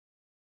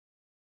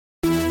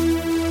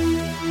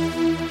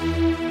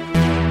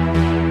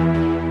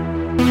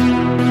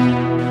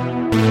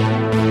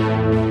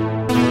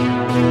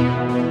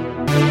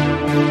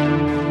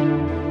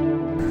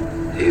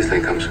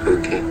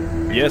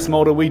Yes,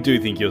 Mulder, we do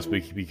think you're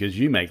spooky because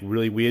you make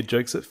really weird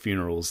jokes at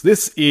funerals.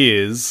 This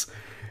is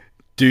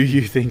Do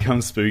You Think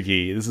I'm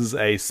Spooky? This is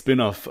a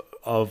spin-off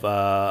of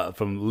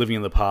from Living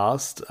in the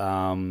Past.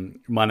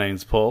 My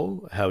name's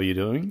Paul. How are you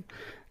doing?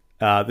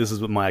 This is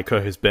with my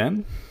co-host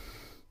Ben.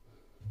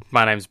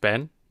 My name's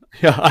Ben.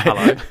 Yeah,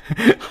 Hello.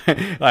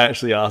 I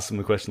actually asked him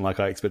a question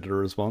like I expected a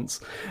response.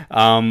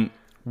 As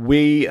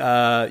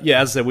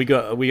I said, we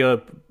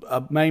got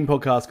a main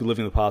podcast called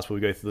Living in the Past where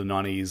we go through the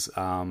 90s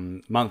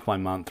month by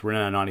month. We're in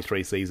our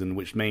 93 season,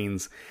 which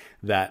means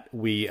that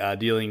we are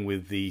dealing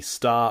with the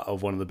star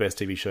of one of the best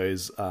TV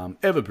shows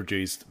ever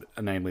produced,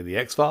 namely The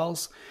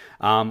X-Files.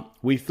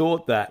 We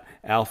thought that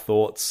our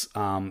thoughts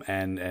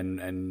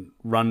and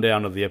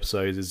rundown of the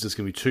episodes is just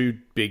going to be too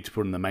big to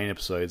put in the main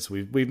episodes.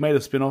 We've made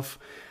a spin-off.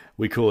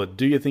 We call it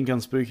Do You Think I'm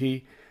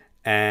Spooky?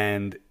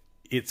 And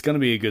it's going to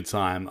be a good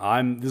time.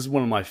 This is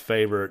one of my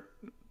favorite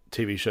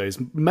TV shows,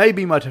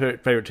 maybe my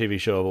favorite TV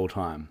show of all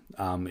time.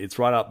 It's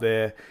right up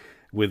there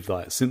with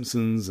like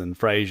Simpsons and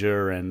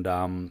Frasier, and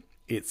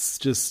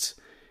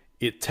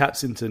it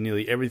taps into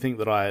nearly everything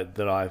that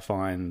I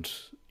find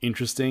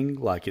interesting.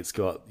 Like you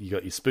got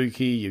your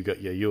spooky, you've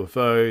got your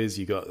UFOs,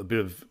 you got a bit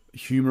of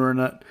humor in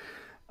it.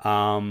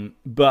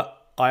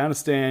 But I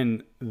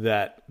understand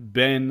that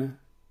Ben,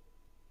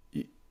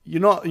 you're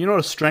not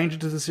a stranger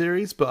to the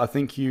series, but I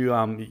think you're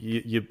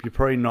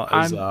probably not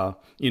as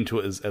into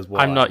it as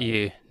well. I'm not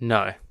you.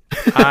 No,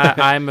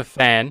 I'm a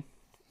fan.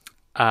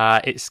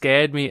 It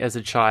scared me as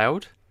a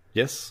child.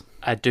 Yes,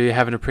 I do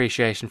have an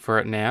appreciation for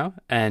it now,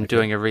 and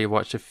doing a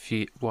rewatch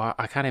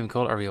I can't even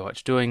call it a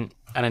rewatch. Doing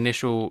an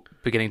initial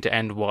beginning to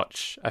end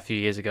watch a few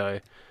years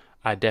ago,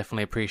 I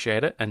definitely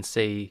appreciate it and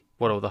see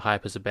what all the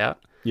hype is about.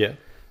 Yeah.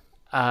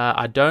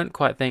 I don't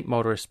quite think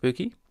Mulder is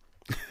spooky.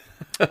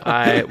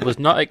 I was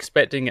not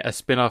expecting a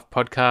spin-off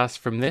podcast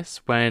from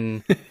this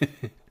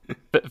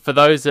but for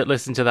those that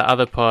listen to the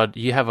other pod,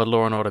 you have a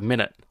Law and Order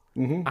Minute.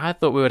 Mm-hmm. I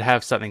thought we would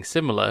have something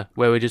similar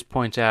where we just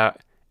point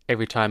out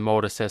every time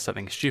Mulder says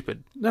something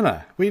stupid.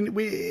 No.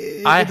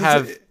 I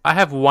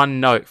have one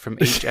note from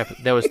each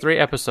episode. There was 3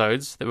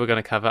 episodes that we're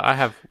going to cover. I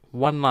have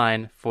one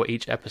line for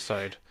each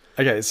episode.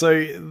 Okay,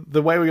 so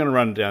the way we're going to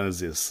run it down is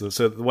this.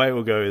 So the way it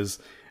will go is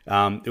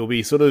it will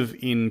be sort of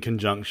in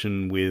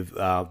conjunction with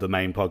the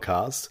main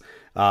podcast.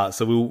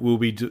 So we'll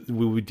be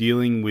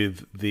dealing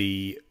with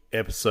the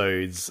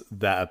episodes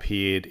that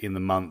appeared in the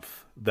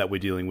month that we're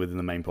dealing with in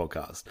the main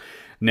podcast.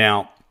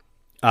 Now,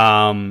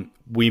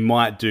 we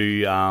might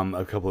do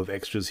a couple of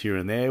extras here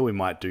and there. We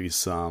might do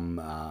some,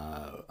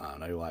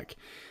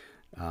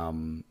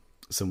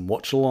 some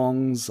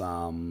watch-alongs.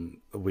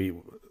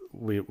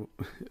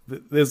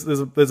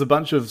 There's a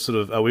bunch of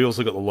sort of we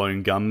also got the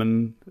Lone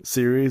Gunman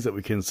series that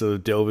we can sort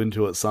of delve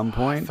into at some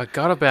point. I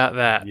forgot about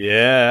that.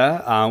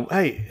 Yeah.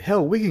 Hey,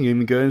 hell, we can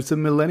even go into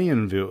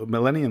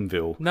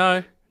Millenniumville.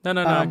 No.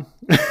 No.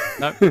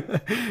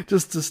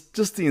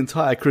 just the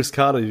entire Chris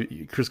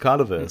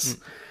Carterverse.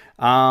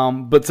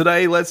 But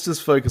today, let's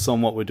just focus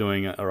on what we're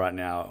doing right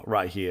now,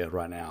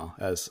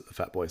 as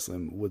Fatboy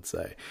Slim would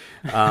say.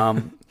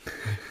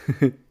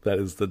 That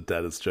is the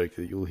daddest joke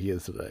that you'll hear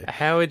today.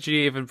 How would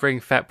you even bring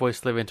Fatboy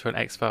Slim into an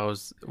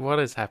X-Files? What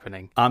is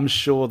happening? I'm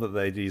sure that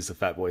they'd use the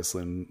Fatboy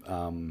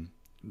Slim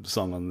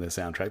song on their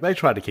soundtrack. They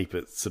try to keep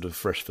it sort of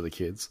fresh for the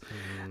kids.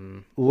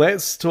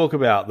 Let's talk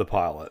about the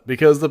pilot,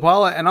 because the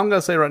pilot, and I'm going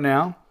to say right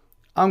now,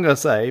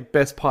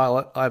 best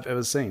pilot I've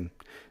ever seen,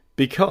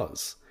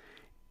 because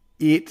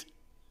it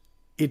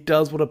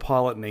does what a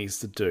pilot needs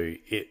to do.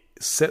 It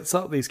sets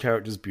up these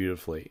characters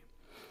beautifully.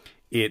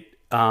 It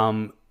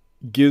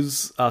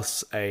gives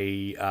us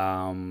a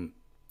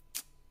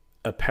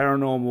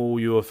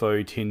paranormal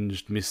UFO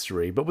tinged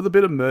mystery, but with a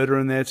bit of murder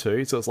in there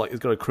too. So it's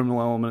got a criminal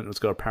element, it's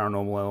got a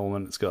paranormal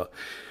element, it's got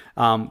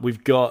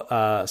we've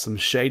got some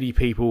shady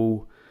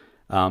people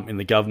in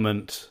the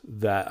government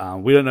that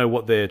we don't know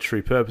what their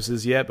true purpose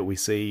is yet, but we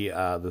see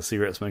the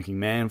cigarette smoking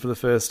man for the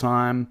first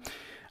time.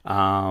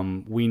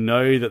 We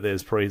know that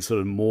there's probably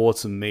sort of more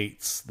to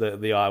meet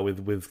the eye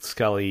with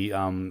Scully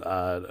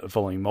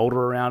following Mulder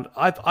around.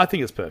 I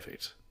think it's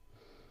perfect.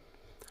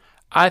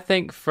 I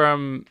think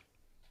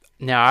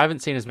now I haven't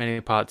seen as many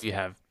pilots you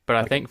have, but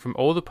I think from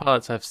all the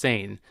pilots I've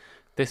seen,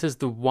 this is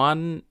the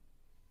one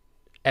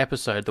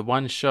episode, the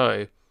one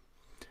show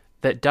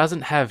that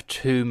doesn't have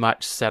too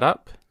much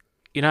setup.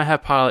 You know how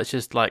pilots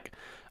just like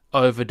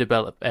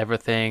overdevelop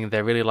everything?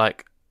 They're really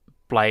like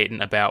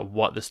blatant about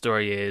what the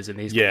story is and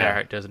these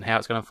characters and how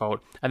it's going to unfold.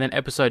 And then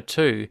episode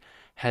 2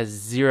 has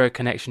zero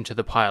connection to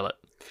the pilot.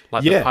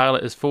 The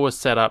pilot is full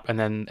setup, and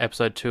then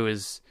episode 2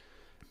 is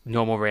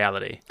normal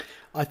reality.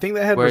 I think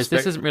they had Whereas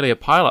this isn't really a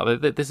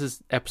pilot. This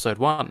is episode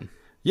 1.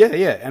 Yeah,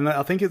 and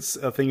I think it's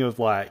a thing of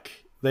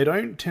like they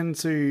don't tend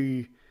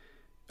to.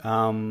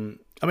 I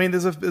mean,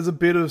 there's a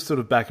bit of sort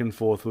of back and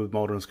forth with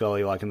Mulder and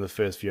Scully, like in the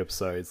first few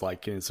episodes,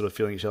 like sort of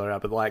feeling each other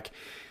out. But like,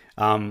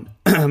 I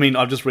mean,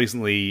 I've just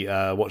recently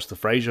watched the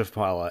Frasier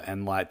pilot,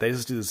 and like they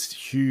just do this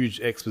huge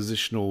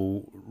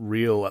expositional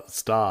reel at the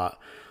start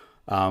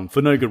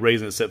for no good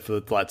reason except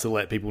for like to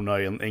let people know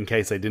in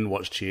case they didn't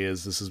watch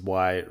Cheers, this is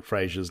why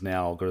Frasier's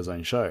now got his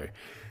own show.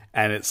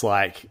 And it's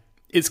like,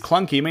 it's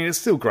clunky. I mean, it's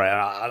still great.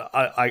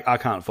 I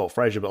can't fault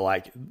Frasier, but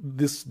like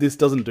this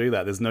doesn't do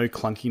that. There's no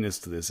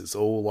clunkiness to this. It's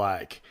all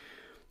like,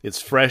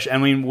 it's fresh. I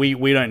mean,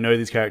 we don't know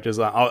these characters.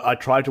 I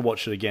tried to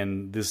watch it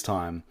again this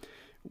time,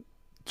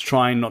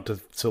 trying not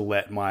to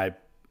let my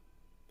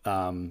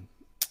to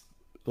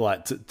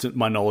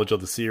my knowledge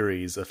of the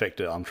series affect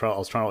it. I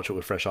was trying to watch it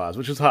with fresh eyes,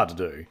 which is hard to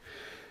do.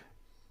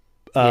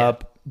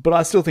 But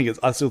I still think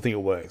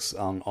it works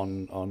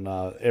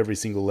on every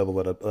single level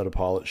that a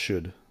pilot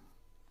should.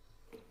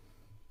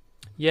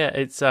 Yeah,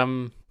 it's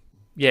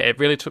it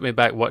really took me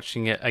back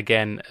watching it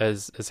again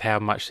as how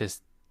much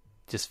this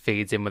just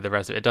feeds in with the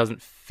rest of it. It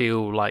doesn't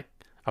feel like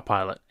a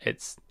pilot.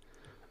 It's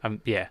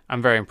I'm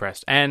very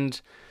impressed. And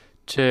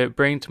to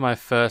bring to my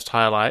first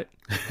highlight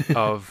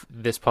of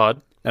this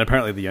pod, and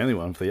apparently the only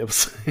one for the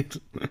episode,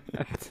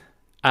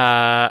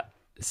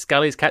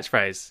 Scully's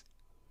catchphrase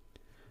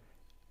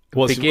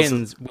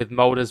begins with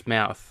Mulder's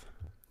mouth.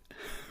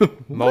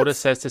 Mulder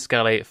says to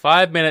Scully,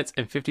 5 minutes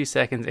and 50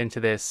 seconds into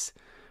this,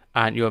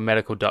 aren't you a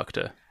medical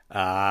doctor?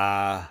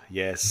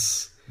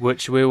 Yes.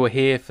 Which we will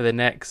hear for the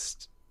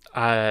next,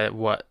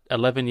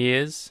 11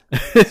 years?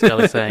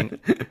 Scully saying,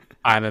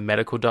 I'm a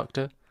medical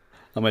doctor.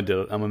 I'm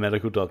a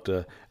medical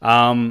doctor.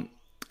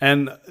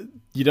 And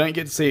you don't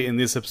get to see it in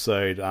this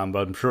episode,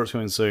 but I'm sure it's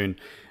coming soon.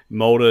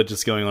 Mulder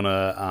just going on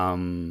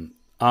a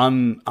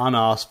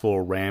unasked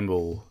for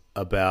ramble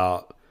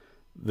about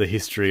the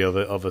history of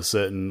a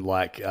certain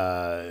like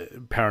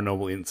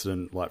paranormal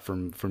incident, like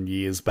from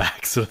years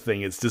back, sort of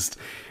thing. It's just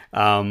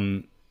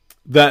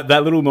that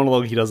little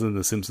monologue he does in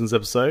the Simpsons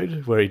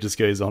episode where he just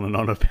goes on and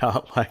on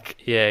about like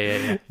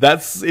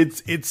that's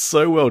it's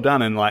so well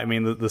done, and like I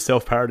mean the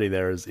self parody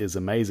there is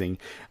amazing.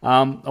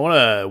 I want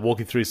to walk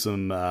you through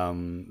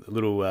some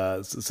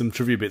little some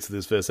trivia bits of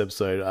this first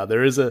episode. I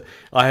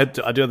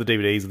do have the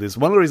DVDs of this.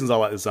 One of the reasons I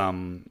like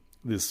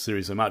this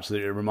series so much is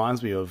that it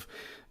reminds me of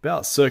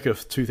about circa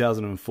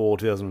 2004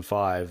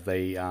 2005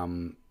 they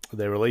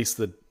released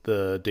the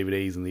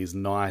DVDs in these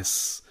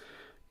nice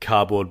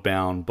cardboard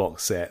bound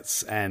box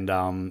sets, and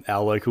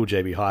our local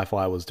JB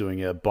Hi-Fi was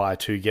doing a buy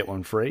two get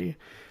one free,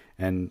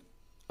 and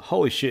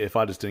holy shit if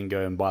I just didn't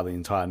go and buy the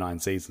entire 9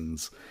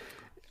 seasons.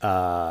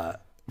 How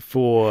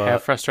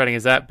frustrating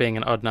is that, being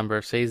an odd number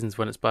of seasons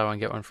when it's buy one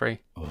get one free?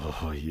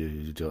 Oh,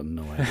 you got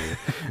no idea.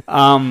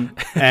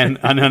 And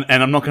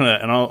I'm not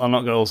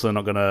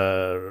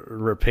gonna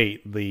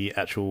repeat the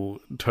actual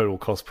total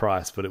cost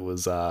price, but it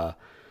was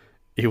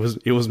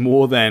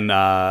more than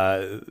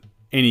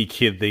any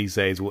kid these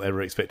days will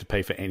ever expect to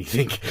pay for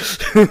anything that's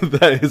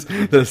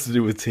to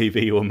do with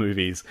TV or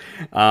movies.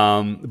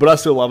 But I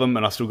still love them,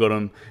 and I still got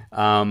them.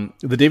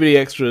 The DVD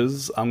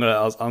extras, I'm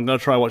gonna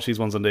try and watch these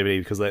ones on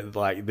DVD because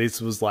this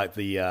was like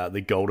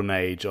the golden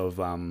age of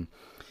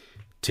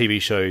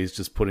TV shows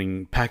just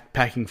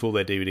packing full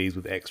their DVDs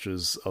with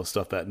extras of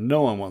stuff that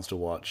no one wants to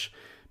watch,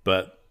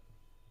 but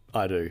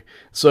I do.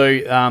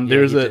 So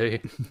there is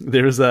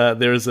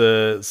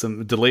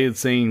some deleted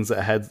scenes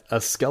that had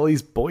a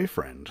Scully's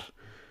boyfriend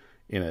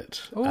in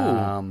it.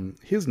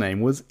 His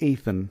name was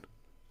Ethan.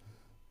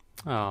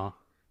 Oh.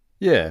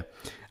 Yeah.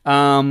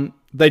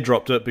 They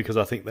dropped it because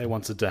I think they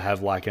wanted to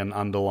have like an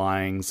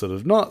underlying sort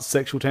of not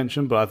sexual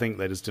tension, but I think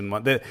they just didn't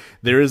want that.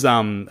 There is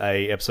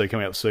a episode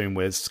coming up soon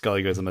where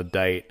Scully goes on a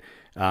date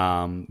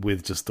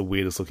with just the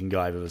weirdest looking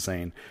guy I've ever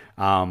seen.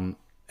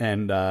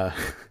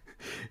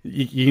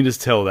 You can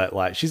just tell that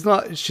like it's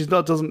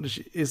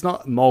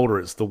not Mulder,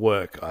 it's the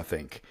work, I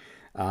think.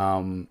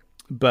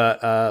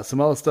 But some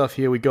other stuff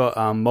here, we got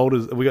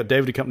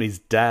David Duchovny's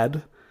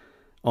dad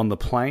on the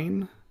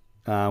plane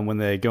when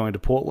they're going to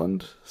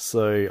Portland.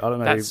 So I don't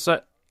know. That's so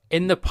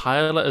in the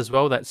pilot as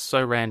well. That's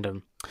so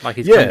random. Like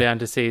he's come down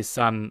to see his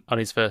son on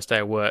his first day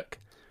of work.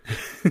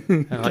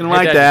 Can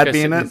my dad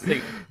be in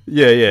it?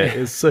 Yeah,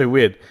 it's so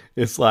weird.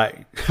 It's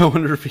like I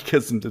wonder if he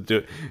gets him to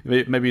do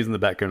it. Maybe he's in the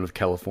background of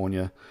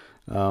California.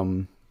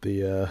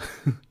 The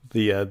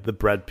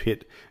Brad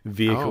Pitt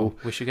vehicle. Oh,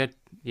 we should go.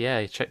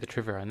 Yeah, check the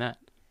trivia on that.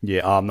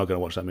 Yeah, I'm not going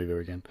to watch that movie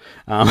again.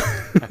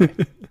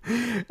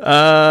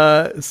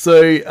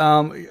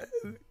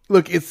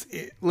 Look,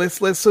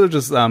 let's sort of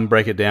just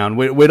break it down.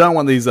 We don't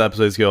want these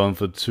episodes to go on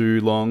for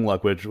too long.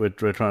 Like we're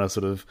trying to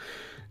sort of,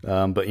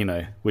 but you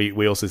know,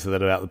 we also said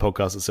that about the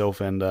podcast itself,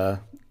 and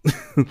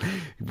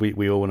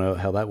we all know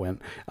how that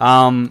went.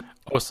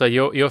 Also,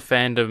 your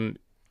fandom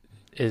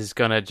is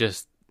gonna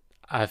just,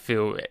 I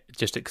feel,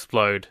 just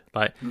explode.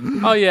 Like,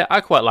 oh yeah, I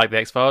quite like the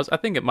X-Files. I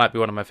think it might be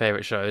one of my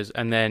favorite shows.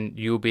 And then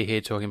you'll be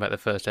here talking about the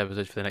first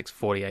episode for the next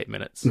 48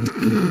 minutes. I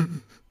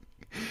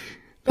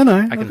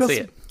know. I can see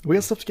it. We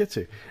got stuff to get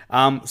to.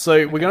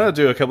 So we're going to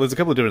do there's a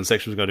couple of different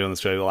sections we're going to do on this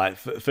show. Like,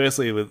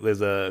 firstly,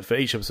 for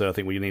each episode, I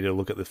think we need to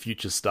look at the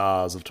future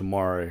stars of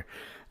tomorrow.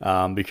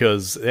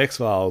 Because the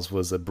X-Files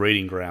was a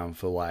breeding ground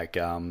for like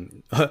a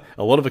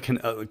lot of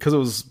because it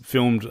was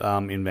filmed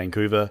in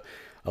Vancouver.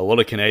 A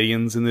lot of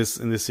Canadians in this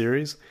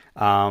series,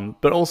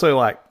 but also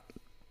like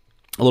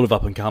a lot of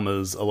up and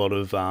comers, a lot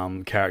of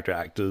character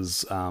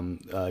actors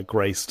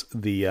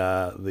graced the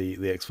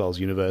X-Files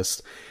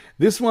universe.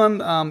 This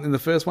one, in the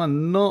first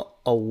one, not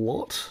a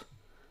lot,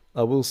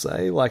 I will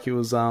say. Like, it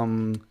was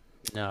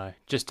No,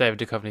 just David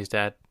Duchovny's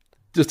dad.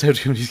 just David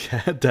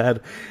Duchovny's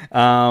dad.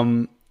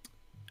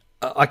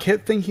 I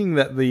kept thinking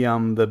that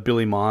the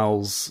Billy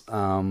Miles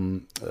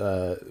was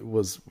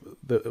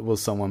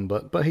someone,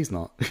 but he's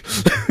not.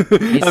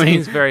 He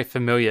seems very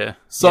familiar.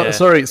 Yeah.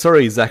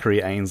 Sorry, Zachary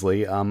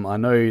Ainsley. I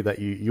know that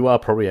you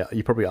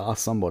probably are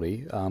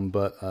somebody.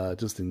 But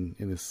just in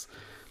this,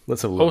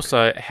 let's have a look.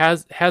 Also,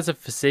 how's a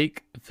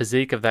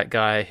physique of that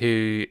guy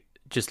who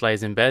just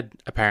lays in bed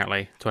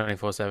apparently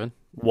 24/7?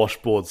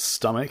 Washboard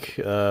stomach.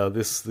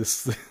 This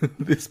this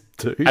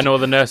dude. And all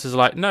the nurses are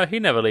like, no, he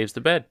never leaves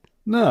the bed.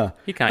 No,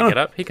 He can't get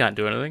up. He can't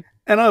do anything.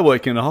 And I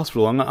work in a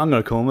hospital. I'm going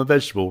to call him a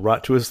vegetable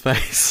right to his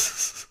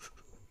face.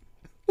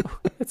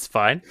 It's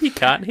fine. He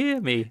can't hear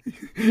me.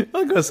 I'm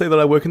going to say that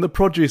I work in the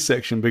produce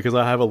section because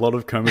I have a lot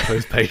of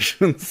comatose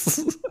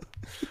patients.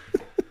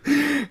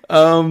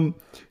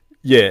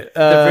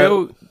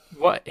 Yeah.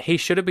 What he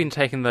should have been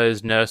taking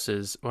those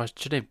nurses. Well, I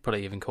shouldn't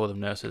probably even call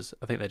them nurses.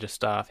 I think they're just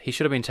staff. He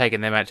should have been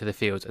taking them out to the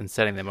fields and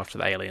sending them off to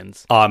the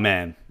aliens. Oh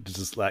man,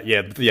 just like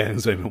the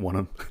aliens don't even want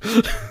them.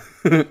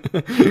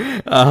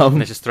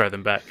 And they just throw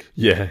them back.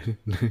 Yeah,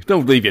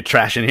 don't leave your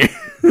trash in here.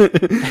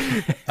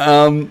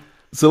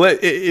 So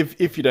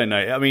if you don't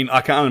know, I mean,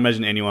 I can't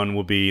imagine anyone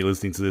will be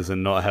listening to this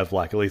and not have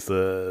like at least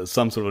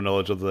some sort of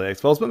knowledge of the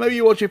X-Files. But maybe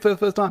you watch it for the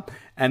first time,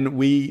 and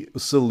we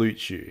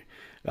salute you.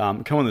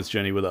 Come on this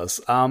journey with us.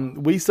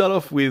 We start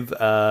off with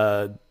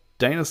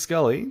Dana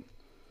Scully.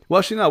 Well,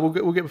 actually, no,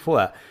 we'll get before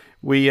that.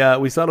 We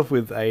start off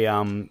with a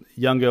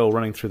young girl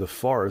running through the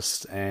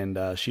forest,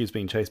 and she is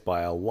being chased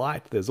by a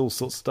light. There's all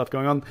sorts of stuff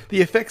going on.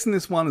 The effects in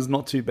this one is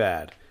not too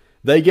bad.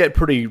 They get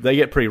pretty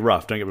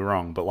rough. Don't get me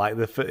wrong, but like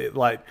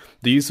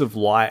the use of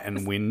light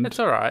and wind, It's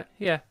all right.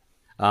 Yeah.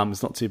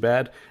 it's not too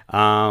bad.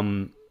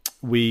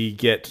 We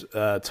get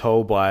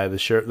told by the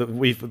sheriff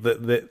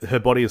that her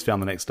body is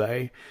found the next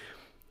day.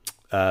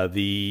 One of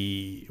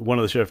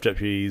the sheriff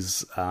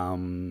deputies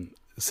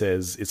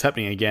says it's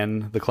happening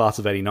again, the class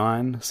of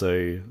 '89,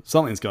 so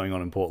something's going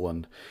on in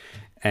Portland.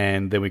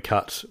 And then we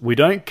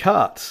don't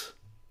cut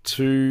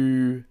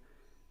to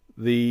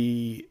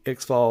the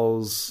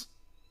X-Files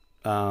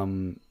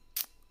title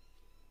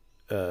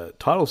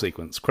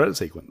sequence, credit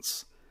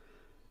sequence.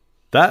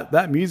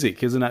 That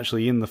music isn't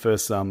actually in the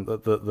first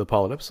the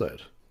pilot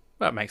episode.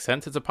 That makes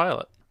sense. It's a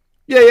pilot.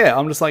 Yeah.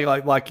 I'm just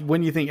like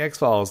when you think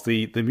X-Files,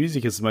 the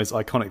music is the most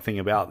iconic thing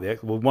about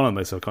one of the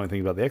most iconic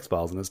things about the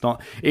X-Files, and it's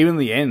not even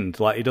the end.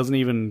 Like, it doesn't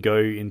even go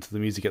into the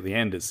music at the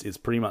end. It's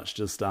pretty much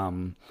just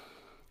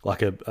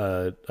like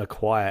a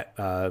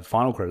quiet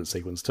final credit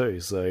sequence too.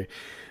 So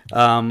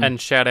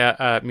And shout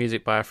out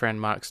music by our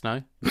friend Mark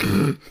Snow.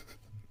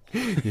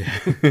 yeah,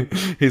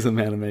 he's a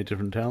man of many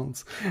different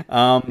talents.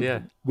 Yeah.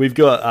 We've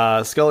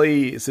got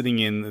Scully sitting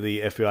in the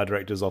FBI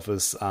director's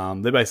office.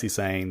 They're basically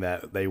saying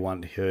that they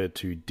want her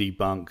to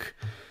debunk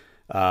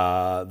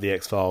the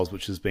X-Files,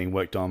 which is being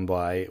worked on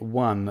by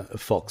one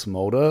Fox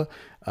Mulder.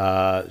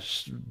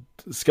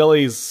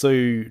 Scully's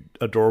so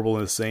adorable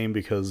in the scene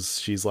because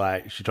she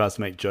tries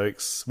to make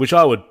jokes, which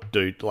I would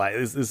do. Like,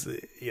 this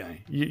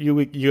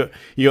you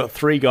got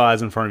three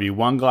guys in front of you,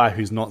 one guy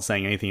who's not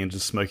saying anything and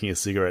just smoking a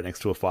cigarette next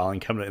to a filing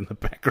cabinet in the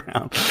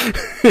background.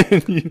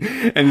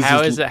 and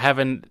How is it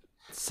having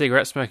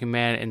cigarette smoking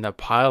man in the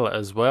pilot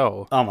as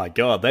well? Oh my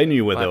god, they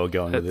knew where they were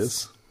going with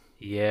this.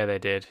 Yeah, they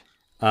did.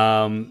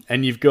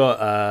 And you've got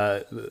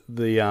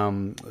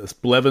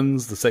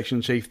Blevins, the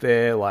section chief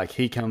there. Like,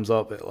 he comes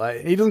up,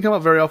 like, he doesn't come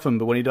up very often,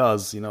 but when he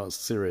does, it's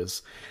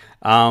serious.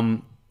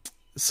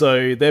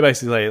 So they're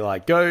basically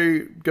like,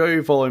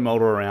 go follow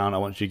Mulder around. I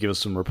want you to give us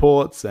some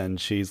reports. And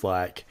she's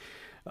like,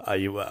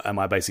 am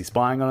I basically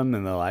spying on him?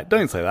 And they're like,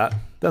 don't say that.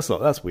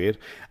 That's weird.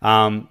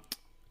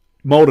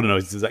 Mulder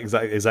knows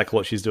exactly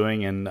what she's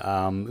doing, and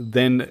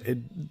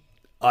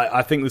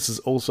I think this is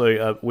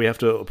also we have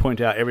to point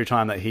out every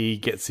time that he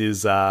gets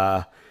his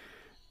overhead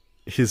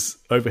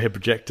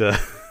projector.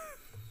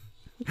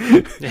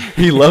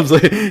 he loves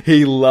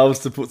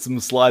to put some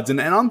slides in,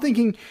 and I'm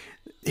thinking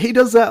he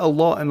does that a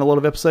lot in a lot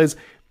of episodes.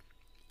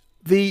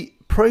 The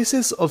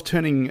process of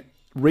turning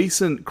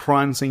recent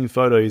crime scene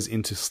photos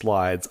into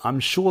slides, I'm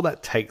sure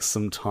that takes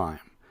some time.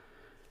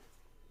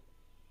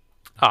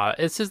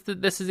 This is the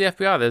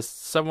FBI. There's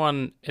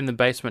someone in the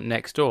basement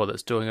next door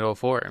that's doing it all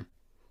for him.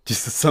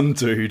 Just some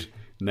dude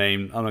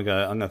named, I'm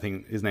gonna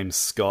think his name's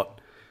Scott,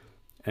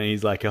 and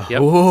he's like, Yep.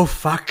 oh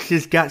fuck,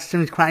 he's got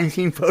some crime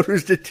scene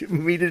photos for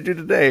me to do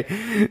today.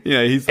 Hey,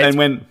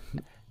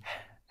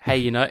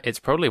 it's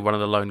probably one of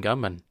the lone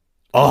gunmen.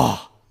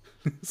 Oh,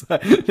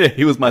 yeah,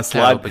 he was my How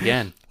slide. it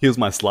began. He was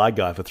my slide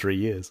guy for 3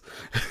 years.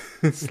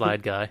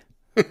 Slide guy.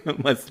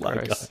 My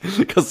slide Gross.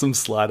 guy got some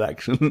slide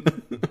action.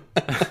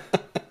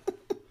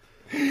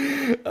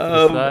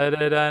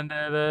 Slide it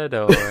under the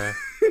door.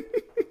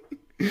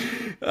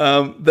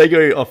 They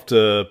go off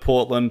to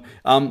Portland.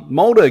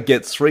 Mulder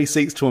gets 3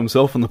 seats to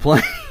himself on the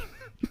plane.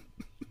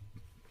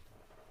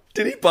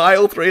 Did he buy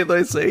all 3 of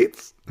those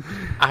seats?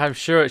 I'm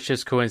sure it's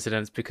just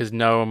coincidence because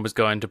no one was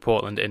going to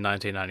Portland in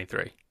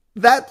 1993.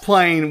 That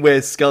plane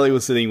where Scully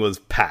was sitting was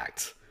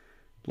packed.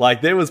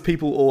 Like, there was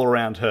people all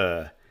around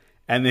her.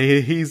 And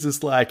he's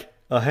just like,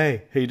 oh,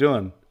 hey, how you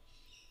doing?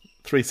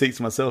 3 seats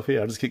to myself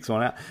here. I just kicked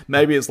someone out.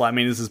 Maybe it's like,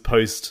 this is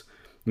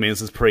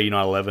this is pre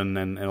 9/11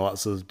 and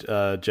lots of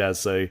jazz.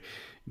 So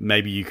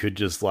maybe you could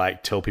just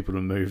like tell people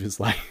to move. It's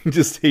like,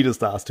 he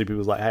just asked 2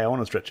 people, like, hey, I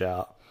want to stretch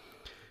out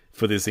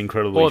for this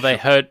incredibly. Or they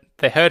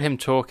heard him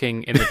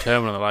talking in the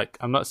terminal. They're like,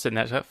 I'm not sitting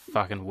next to that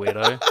fucking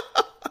weirdo.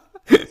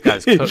 This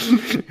guy's cooked. I'm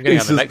getting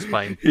on the next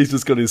plane. He's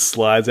just got his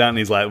slides out and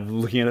he's like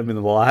looking at him in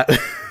the light.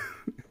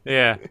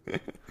 Yeah.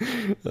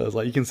 I was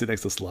like, you can sit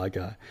next to Slide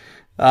Guy.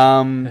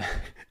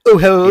 Oh,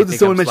 hello. Did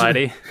someone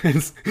mention?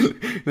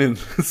 Then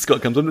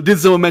Scott comes on. Did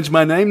someone mention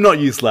my name? Not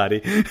you,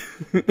 Slidey.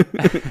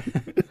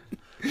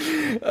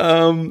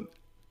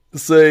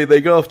 So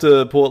they go off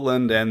to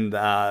Portland, and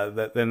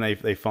then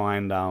they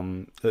find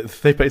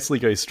they basically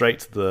go straight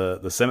to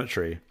the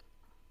cemetery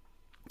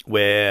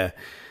where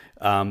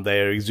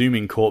they are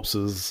exhuming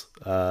corpses,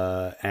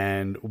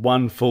 and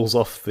one falls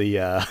off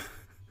the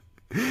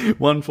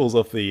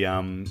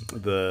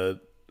the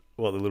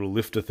little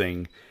lifter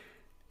thing.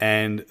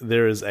 And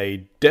there is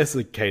a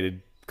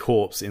desiccated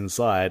corpse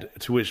inside,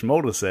 to which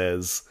Mulder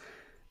says,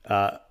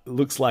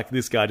 looks like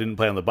this guy didn't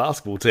play on the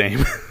basketball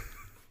team.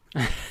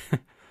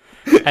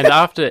 And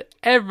after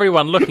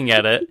everyone looking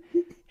at it,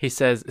 he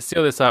says,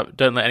 seal this up,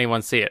 don't let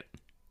anyone see it.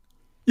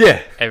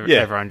 Yeah.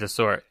 Everyone just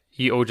saw it.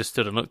 You all just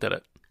stood and looked at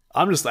it.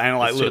 I'm just saying,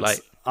 like, look,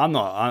 late. I'm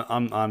no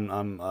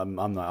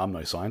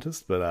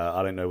scientist, but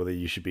I don't know whether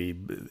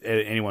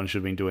anyone should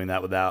have been doing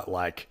that without,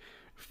 like,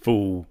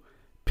 full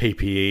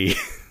PPE.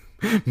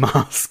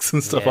 Masks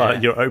and stuff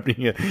like that. You're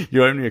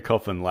opening a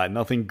coffin, like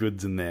nothing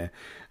good's in there.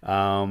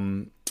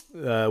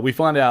 We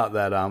find out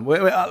that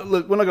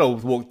look, we're not going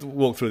to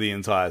walk through the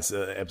entire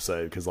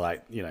episode because,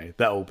 like,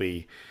 that will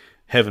be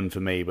heaven for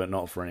me, but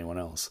not for anyone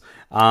else.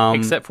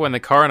 Except for when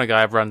the coroner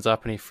guy runs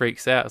up and he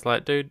freaks out. It's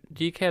like, dude,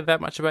 do you care that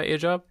much about your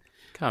job?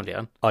 Calm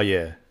down. Oh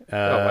yeah,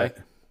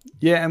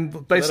 yeah,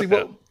 and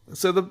basically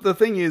so the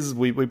thing is,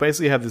 we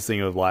basically have this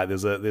thing of like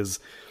there's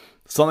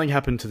something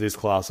happened to this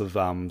class of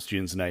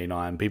students in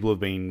 89. People have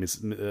been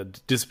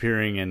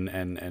disappearing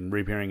and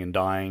reappearing and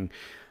dying.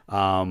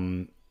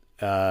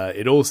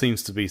 It all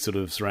seems to be sort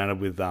of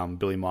surrounded with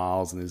Billy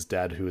Miles and his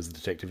dad, who is a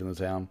detective in the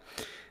town.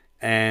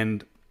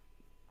 And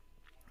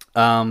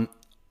I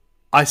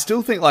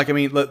still think, like,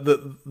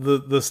 the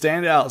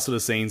standout sort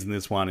of scenes in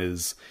this one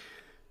is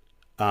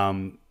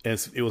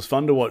it was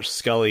fun to watch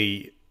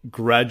Scully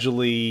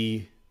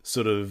gradually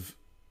sort of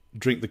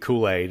drink the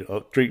Kool-Aid,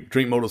 or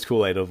drink Mulder's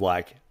Kool-Aid of,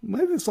 like,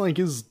 maybe something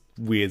is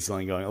weird,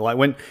 something going on.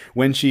 Like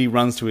when she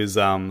runs to his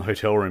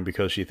hotel room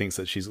because she thinks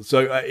that she's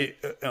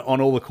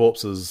on all the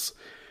corpses.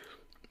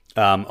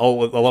 A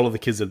lot of the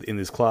kids in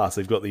this class,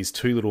 they've got these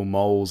 2 little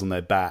moles on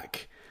their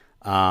back,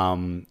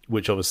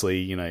 which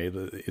obviously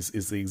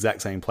is the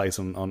exact same place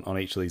on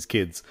each of these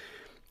kids.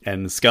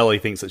 And Scully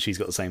thinks that she's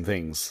got the same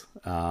things,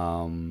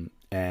 and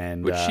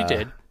which she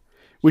did.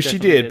 Which she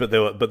did, but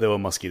there were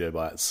mosquito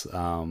bites.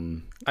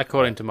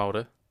 According to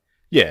Mulder.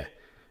 Yeah.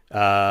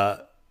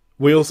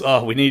 We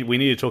also we need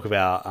to talk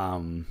about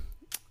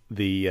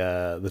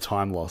the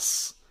time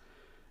loss,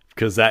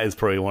 because that is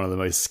probably one of the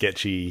most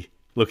sketchy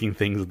looking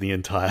things of the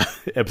entire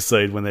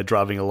episode, when they're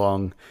driving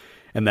along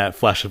and that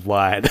flash of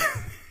light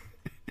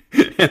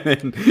and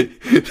then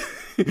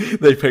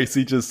they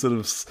basically just sort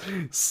of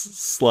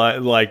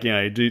slide, like,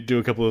 do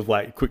a couple of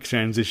like quick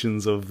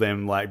transitions of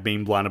them like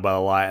being blinded by the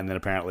light, and then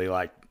apparently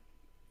like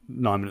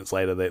 9 minutes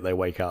later they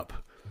wake up.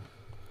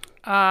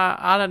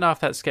 I don't know if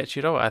that's sketchy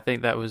at all. I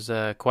think that was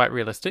quite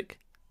realistic,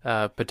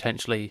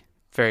 potentially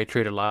very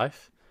true to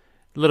life.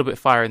 A little bit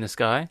fire in the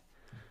sky.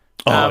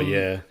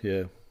 Yeah.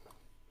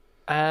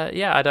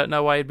 I don't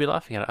know why you'd be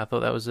laughing at it. I thought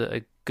that was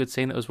a good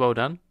scene that was well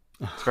done.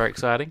 It's very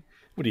exciting.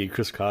 What are you,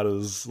 Chris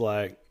Carter's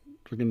like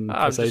freaking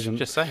press I'm agent?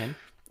 Just saying.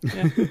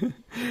 Yeah.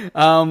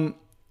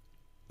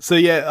 So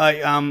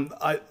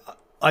yeah,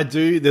 I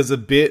do. There's a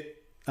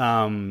bit.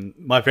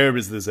 My favorite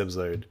bits of this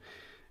episode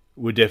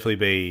would definitely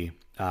be.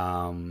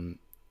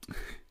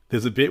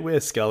 There's a bit where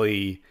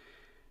Scully,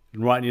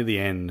 right near the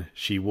end,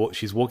 she's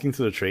walking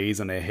through the trees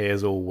and her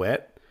hair's all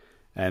wet,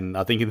 and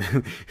I think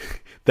in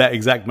that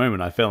exact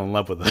moment I fell in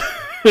love with her.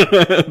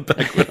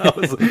 Back when I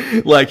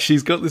was like,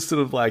 she's got this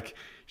sort of like,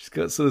 she's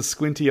got sort of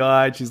squinty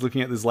eyed. She's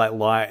looking at this like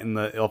light in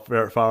the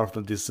far off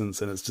in the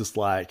distance, and it's just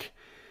like,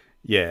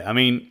 yeah. I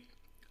mean,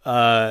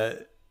 and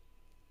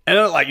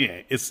like,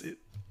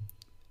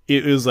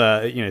 it was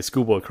a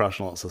schoolboy crush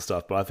and lots of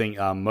stuff, but I think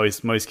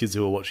most kids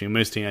who were watching,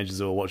 most teenagers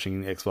who were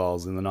watching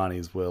X-Files in the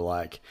 90s were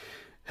like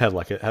had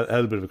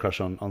a bit of a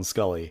crush on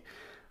Scully.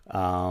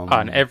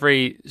 And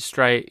every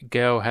straight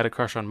girl had a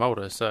crush on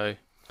Mulder, so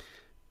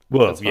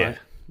well, yeah.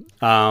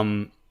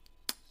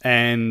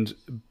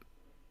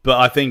 But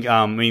I think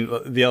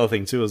the other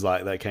thing too is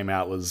like that came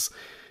out was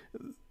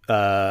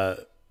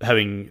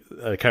having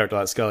a character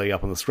like Scully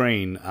up on the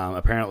screen.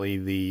 Apparently,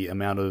 the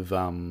amount of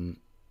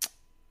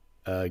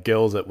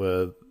girls that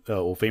were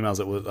or females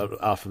that were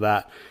after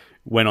that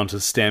went on to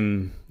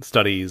STEM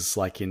studies,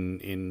 like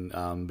in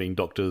being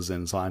doctors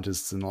and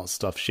scientists and lots of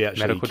stuff. She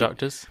actually Medical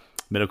doctors.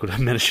 Medical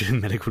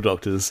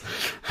doctors.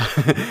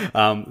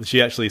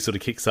 She actually sort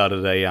of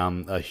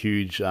kickstarted a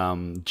huge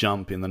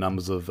jump in the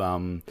numbers of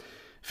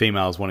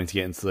females wanting to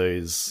get into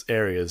those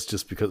areas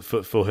just because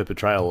for her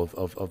portrayal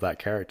of that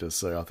character.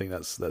 So I think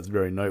that's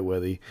very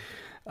noteworthy.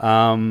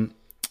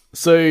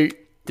 So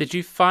did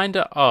you find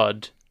it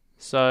odd?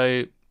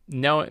 So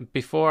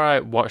before I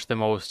watched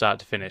them all start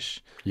to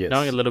finish, yes.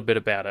 knowing a little bit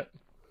about it,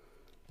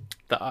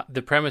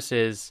 the premise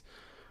is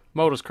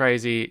Mulder's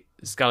crazy,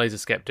 Scully's a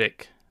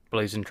skeptic,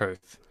 believes in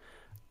truth.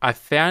 I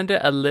found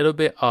it a little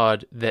bit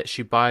odd that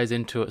she buys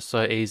into it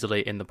so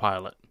easily in the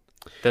pilot.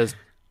 There's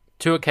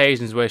 2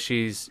 occasions where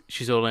she's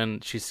all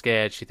in, she's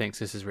scared, she thinks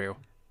this is real.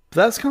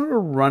 That's kind of a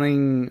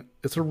running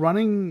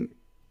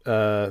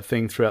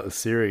thing throughout the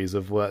series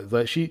of what,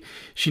 like, she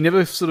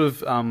never sort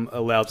of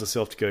allows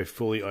herself to go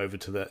fully over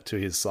to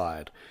his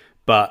side,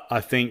 but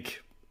I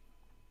think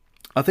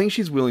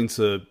she's willing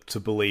to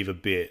believe a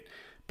bit.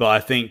 But I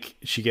think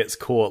she gets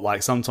caught,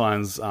 like,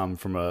 sometimes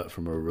from a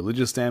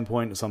religious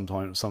standpoint,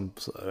 sometimes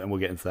and we'll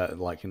get into that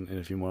like in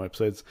a few more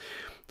episodes.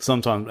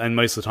 Sometimes, and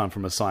most of the time,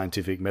 from a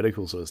scientific,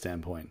 medical sort of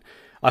standpoint.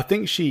 I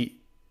think she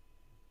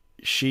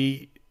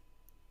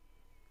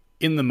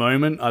in the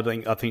moment, I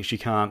think she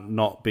can't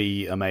not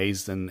be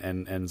amazed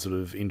and sort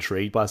of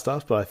intrigued by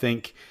stuff. But I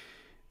think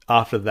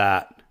after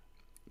that,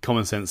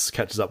 common sense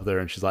catches up with her,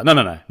 and she's like, no,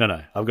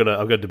 I've got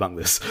to debunk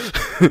this.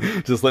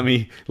 Just let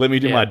me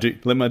do my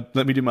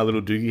let me do my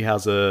little Doogie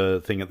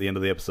Howser thing at the end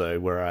of the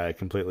episode where I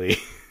completely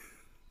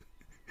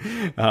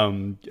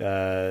debunk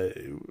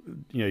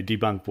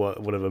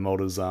whatever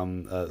Mulder's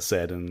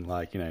said, and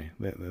like, then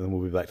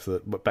we'll be back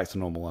to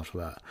normal after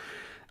that.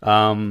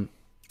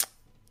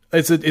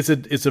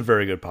 It's a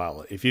very good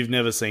pilot. If you've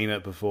never seen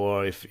it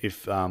before,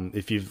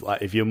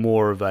 if you're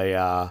more of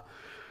a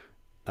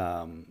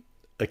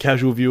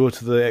casual viewer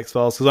to the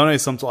X-Files, because I know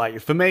sometimes,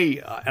 like, for me,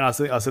 and I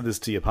said this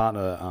to your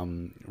partner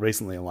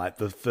recently, like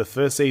the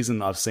first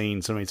season I've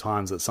seen so many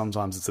times that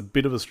sometimes it's a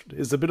bit of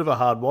a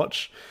hard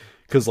watch,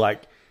 because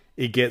like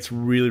it gets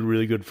really,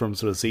 really good from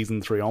sort of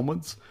season 3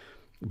 onwards,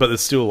 but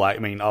there's still, like, I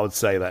mean, I would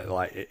say that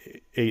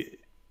like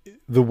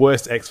the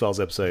worst X-Files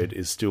episode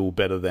is still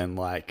better than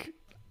like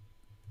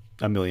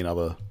a million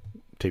other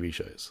TV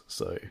shows.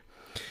 So,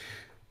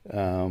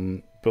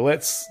 but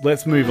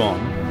let's move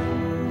on.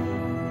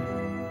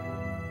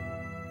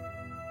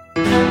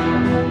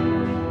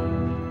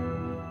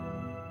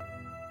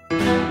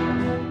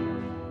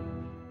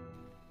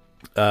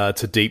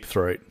 To Deep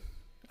Throat,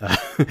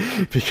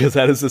 because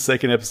that is the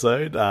second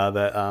episode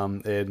that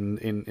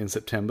in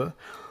September.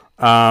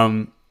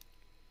 I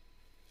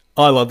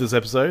love this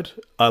episode.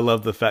 I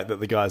love the fact that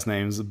the guy's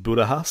name's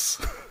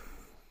Budahas.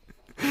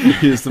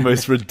 He is the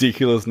most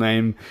ridiculous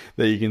name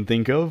that you can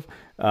think of,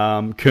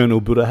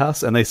 Colonel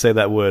Budahas, and they say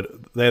that word.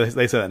 They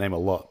say that name a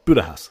lot.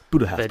 Budahas.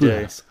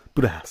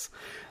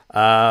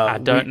 I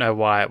don't know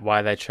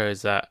why they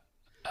chose that.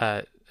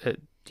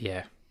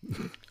 Yeah.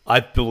 I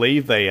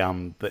believe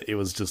that it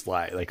was just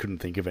like they couldn't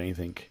think of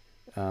anything.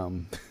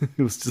 It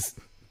was just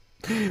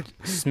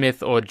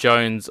Smith or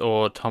Jones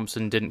or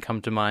Thompson didn't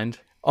come to mind.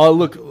 Oh,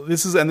 look,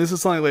 this is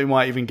something we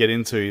might even get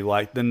into.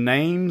 Like, the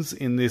names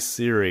in this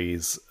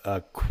series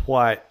are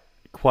quite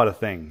a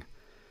thing.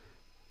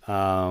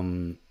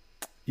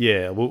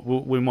 Yeah,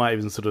 we might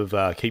even sort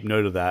of keep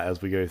note of that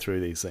as we go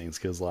through these things,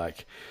 because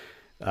like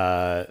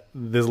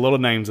there's a lot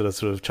of names that are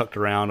sort of chucked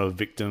around of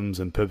victims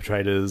and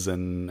perpetrators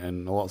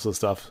and all that sort of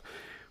stuff.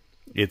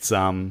 It's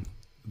I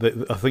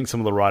think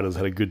some of the writers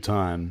had a good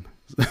time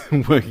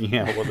working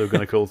out what they were going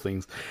to call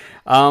things.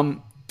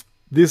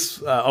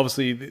 This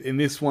obviously in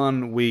this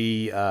one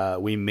we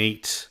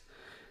meet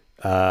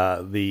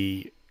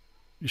the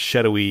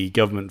shadowy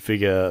government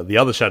figure, the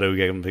other shadowy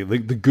government figure,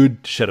 the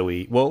good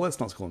shadowy. Well, let's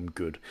not call him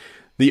good.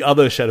 The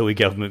other shadowy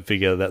government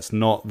figure that's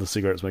not the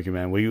cigarette smoking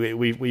man.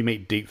 We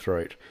meet Deep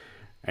Throat,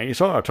 and he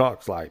sort of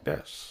talks like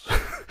this.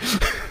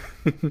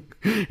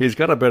 He's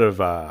got a bit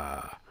of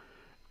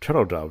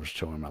turtle doves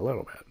to him a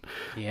little bit.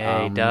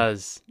 Yeah, he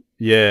does.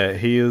 Yeah,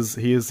 he is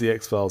the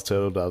X-Files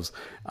turtle doves.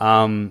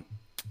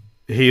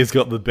 He has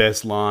got the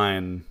best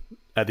line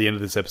at the end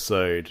of this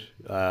episode.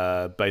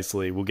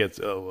 Basically, we'll get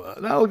to,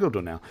 no, we'll do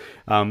it now.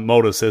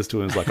 Mulder says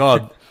to him, "It's like,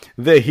 oh,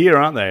 they're here,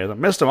 aren't they? Like,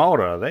 Mr.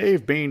 Mulder,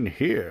 they've been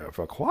here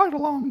for quite a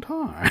long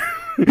time."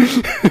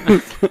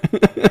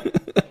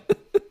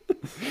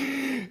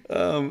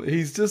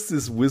 He's just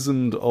this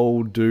wizened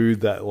old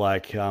dude that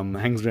like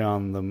hangs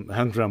around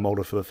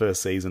Mulder for the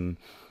first season.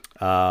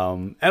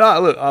 And I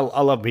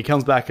love him. He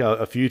comes back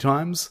a few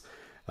times.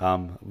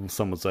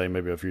 Some would say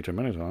maybe a few too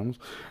many times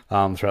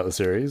throughout the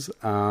series.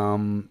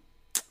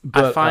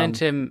 But, I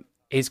find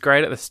he's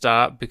great at the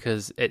start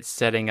because it's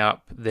setting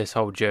up this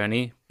whole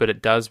journey, but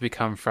it does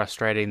become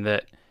frustrating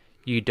that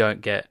you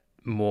don't get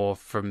more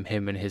from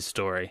him and his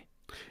story.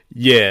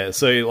 Yeah,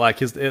 so like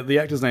the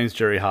actor's name's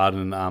Jerry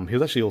Harden. He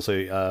was actually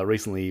also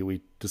recently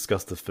we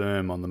discussed The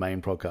Firm on the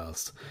main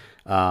podcast.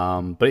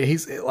 But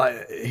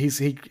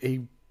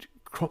he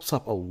crops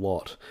up a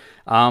lot.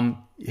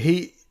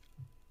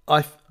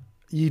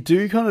 You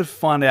do kind of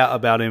find out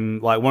about him,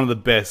 like one of the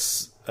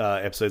best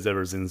episodes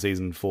ever is in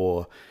season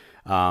 4.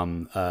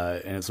 And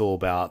it's all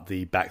about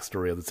the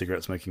backstory of the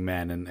cigarette smoking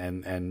man,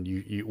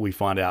 and we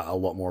find out a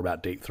lot more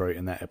about Deep Throat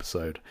in that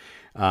episode.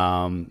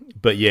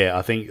 But yeah,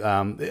 I think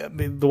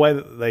the way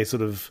that they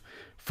sort of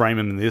frame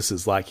him in this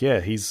is like,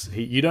 yeah,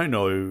 you don't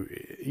know,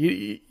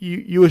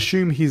 you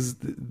assume he's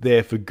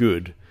there for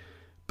good,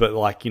 but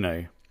like, you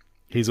know,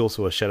 he's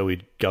also a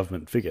shadowy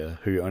government figure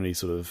who only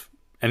sort of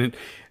it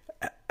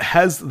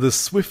has the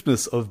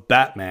swiftness of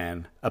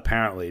Batman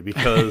apparently,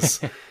 because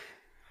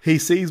he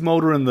sees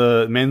Mulder in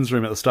the men's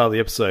room at the start of the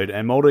episode,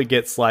 and Mulder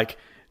gets like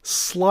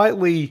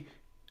slightly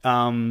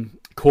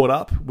caught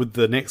up with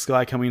the next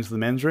guy coming into the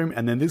men's room,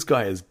 and then this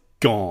guy is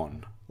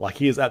gone. Like,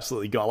 he is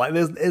absolutely gone. Like,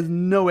 there's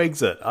no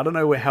exit. I don't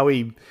know how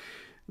he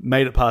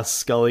made it past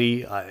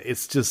Scully.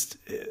 It's just,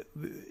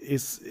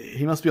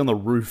 he must be on the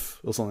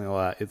roof or something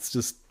like that. It's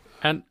just.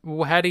 And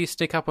how do you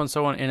stick up on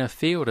someone in a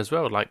field as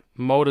well? Like,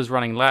 Mulder's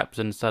running laps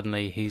and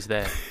suddenly he's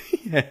there.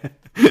 Yeah,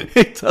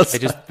 it does.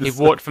 He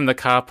walked from the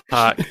car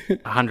park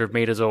 100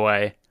 meters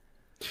away,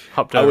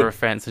 hopped over a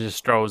fence, and just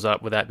strolls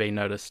up without being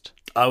noticed.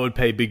 I would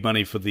pay big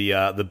money for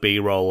the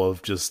B-roll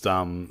of just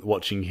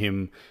watching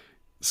him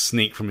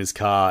sneak from his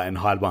car and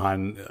hide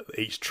behind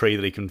each tree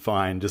that he can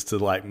find, just to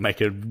like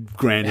make a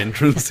grand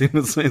entrance.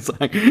 It's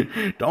like,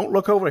 don't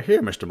look over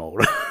here, Mr.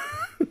 Mulder.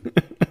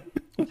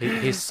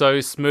 He's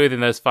so smooth in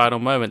those final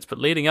moments, but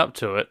leading up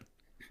to it,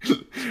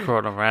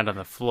 crawling around on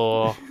the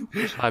floor,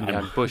 hiding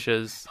behind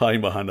bushes, hiding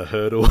behind a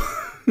hurdle.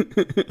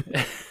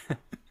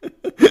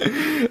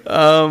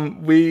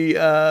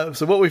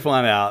 So what we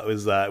find out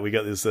is that we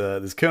got this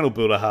Colonel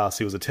Bilderhaus.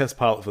 He was a test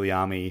pilot for the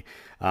army.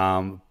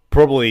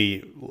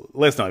 Probably,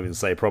 let's not even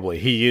say probably,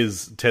 he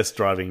is test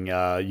driving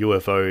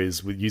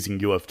UFOs using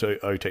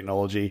UFO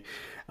technology.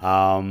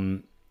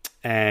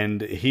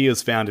 And he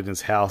is found in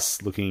his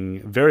house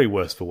looking very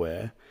worse for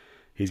wear.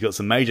 He's got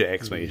some major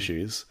eczema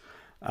issues.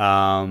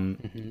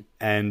 And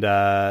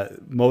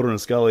Mulder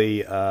and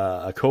Scully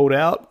are called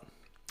out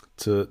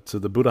to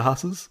the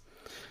Bilderhauses.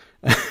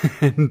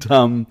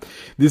 And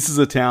this is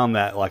a town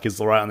that like is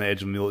right on the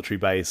edge of a military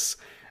base.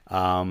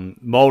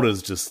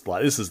 Mulder's just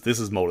like, this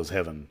is Mulder's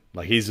heaven.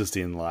 Like, he's just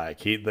in like,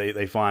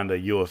 they find a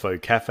UFO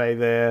cafe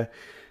there.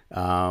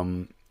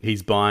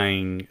 He's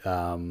buying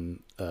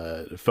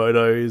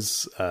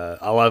photos.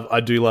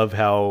 I do love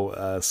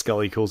how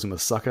Scully calls him a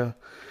sucker.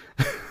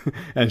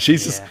 And she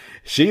is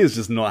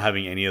just not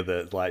having any of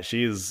that. Like,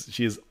 she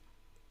is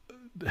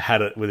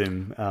had it with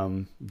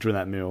him during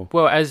that meal.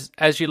 Well,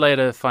 as you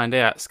later find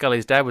out,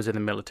 Scully's dad was in the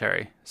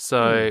military,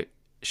 so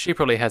she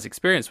probably has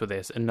experience with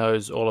this and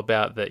knows all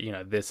about that. You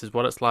know, this is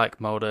what it's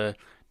like, Mulder.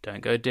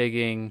 Don't go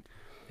digging.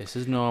 This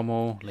is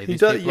normal. Leave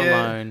these people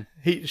alone.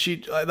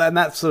 And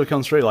that sort of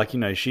comes through. Like, you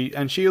know, she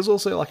is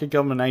also like a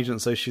government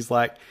agent, so she's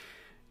like,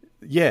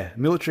 yeah,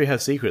 military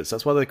has secrets.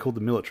 That's why they're called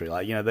the military.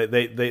 Like, you know,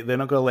 they're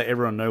not going to let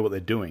everyone know what they're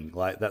doing.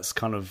 Like, that's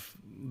kind of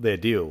their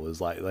deal, is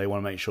like they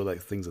want to make sure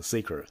that things are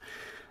secret.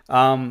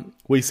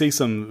 We see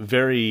some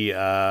very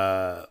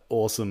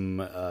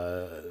awesome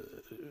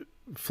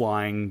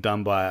flying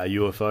done by a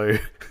UFO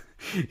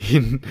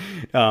in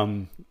I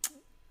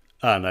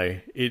don't know.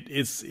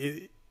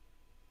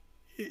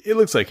 It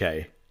looks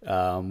okay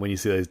when you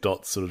see those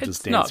dots sort of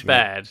just dancing. It's not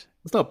bad.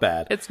 It's not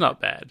bad. It's not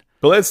bad.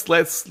 But let's.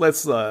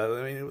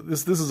 I mean,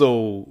 this is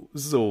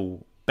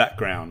all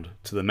background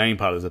to the main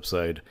part of this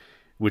episode,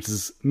 which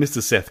is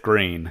Mr. Seth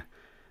Green,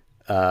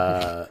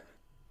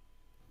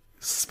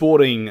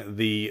 sporting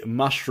the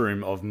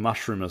mushroom of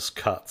mushroomous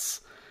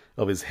cuts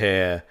of his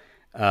hair.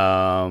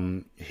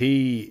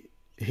 He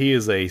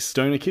is a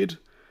stoner kid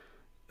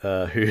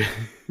who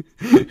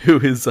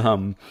is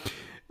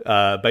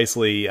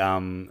basically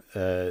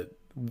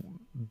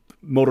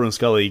Mulder and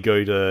Scully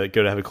go to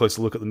have a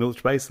closer look at the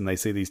military base, and they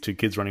see these two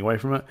kids running away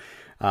from it.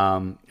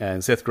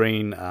 And Seth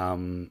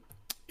Green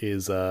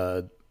is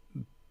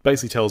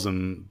basically tells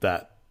them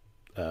that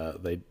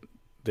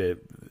they're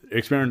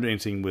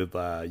experimenting with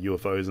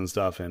UFOs and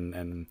stuff,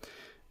 and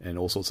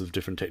all sorts of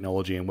different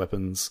technology and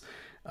weapons.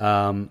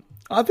 I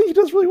think he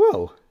does really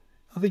well.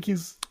 I think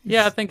he's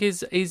I think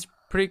he's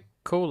pretty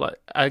cool. Like,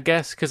 I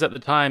guess because at the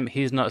time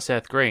he's not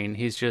Seth Green.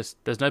 He's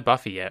just, there's no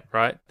Buffy yet,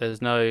 right? There's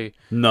no.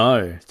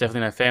 There's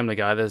definitely no Family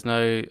Guy. There's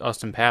no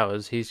Austin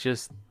Powers. He's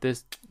just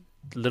this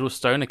little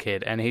stoner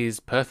kid, and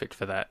he's perfect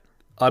for that.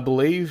 I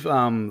believe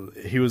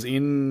he was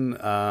in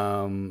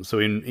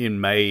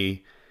in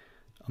May.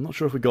 I'm not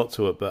sure if we got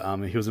to it, but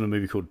he was in a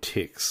movie called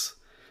Ticks,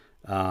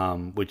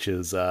 which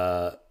is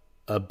a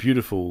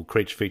beautiful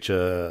creature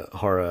feature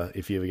horror.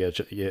 If you ever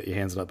get your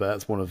hands on it, but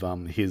that's one of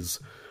his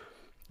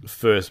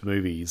first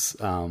movies.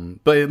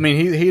 But I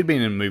mean, he had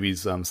been in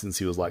movies since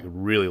he was like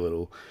really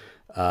little.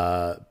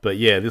 But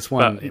yeah, this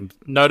one.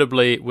 But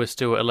notably, we're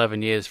still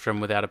 11 years from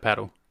Without a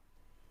Paddle.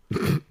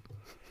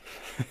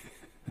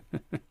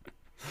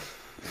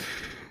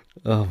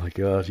 Oh my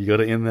god, you got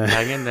it in there.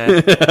 Hang in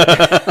there.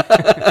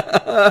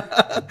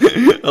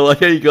 I like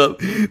how you got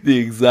the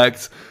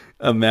exact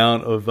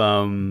amount of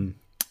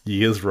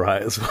years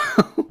right as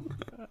well.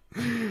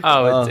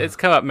 Oh, it's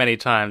come up many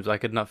times. I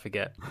could not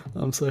forget.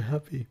 I'm so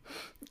happy.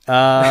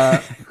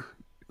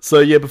 So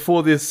yeah,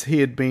 before this, he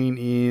had been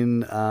in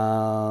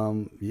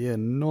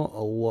not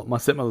a lot. My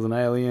Stepmother's an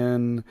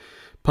Alien.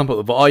 Pump Up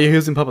the Volume. Oh yeah, he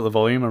was in Pump Up the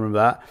Volume. I remember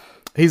that.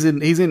 He's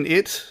in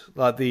It.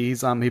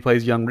 He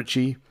plays young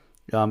Richie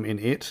in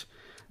It.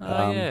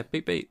 Oh yeah,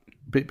 beat.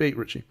 Beat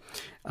Richie.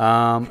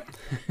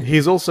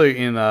 He's also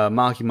in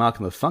Marky Mark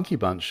and the Funky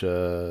Bunch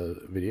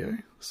video.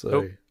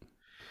 So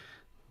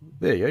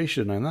there you go. You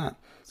should have known that.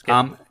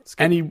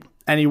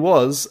 And he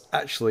was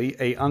actually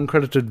a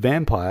uncredited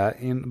vampire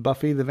in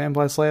Buffy the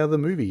Vampire Slayer the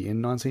movie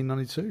in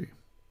 1992.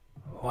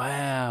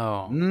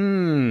 Wow.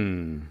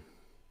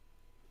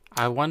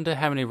 I wonder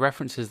how many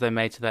references they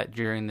made to that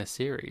during the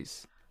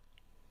series.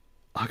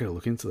 I gotta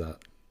look into that.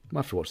 I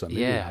have to watch that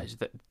movie. Yeah,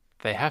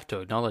 they have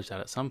to acknowledge that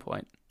at some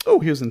point. Oh,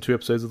 he was in 2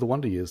 episodes of The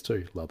Wonder Years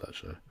too. Love that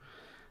show.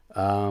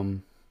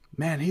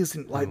 Man, he's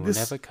in We'll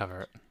never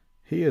cover it.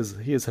 He has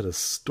had a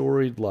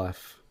storied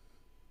life.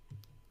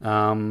 He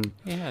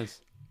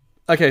has.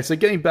 Okay, so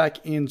getting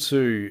back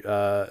into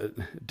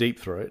Deep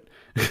Throat.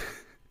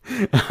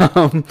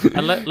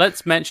 And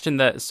let's mention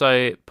that.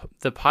 So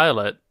the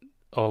pilot,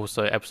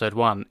 also episode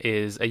 1,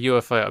 is a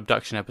UFO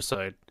abduction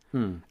episode,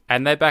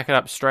 and they back it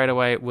up straight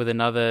away with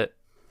another,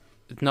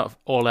 not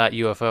all-out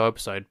UFO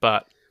episode,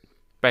 but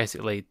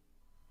basically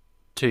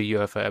 2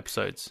 UFO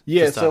episodes.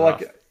 Yeah, so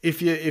like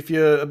if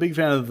you're a big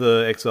fan of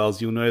the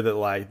X-Files, you'll know that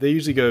like the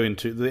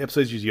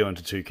episodes usually go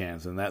into 2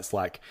 camps, and that's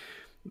like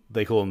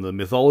they call them the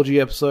mythology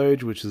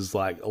episode, which is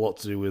like a lot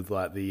to do with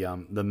like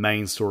the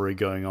main story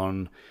going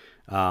on,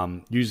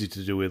 usually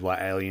to do with like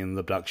alien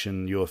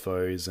abduction,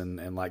 UFOs,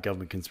 and like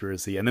government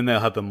conspiracy. And then they'll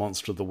have the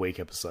monster of the week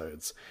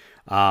episodes,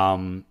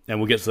 and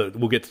we'll get to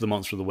the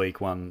monster of the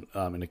week one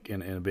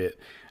in a bit.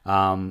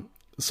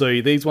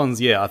 So these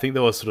ones, yeah, I think they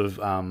were sort of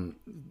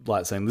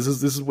like saying this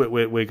is where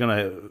we're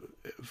gonna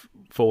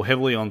fall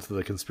heavily onto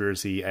the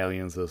conspiracy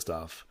aliens and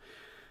stuff.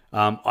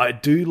 I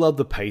do love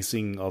the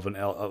pacing of an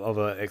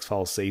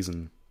X-Files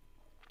season,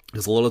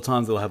 because a lot of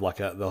times they'll have like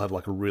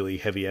a really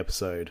heavy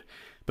episode,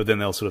 but then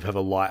they'll sort of have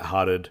a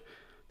light-hearted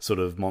sort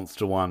of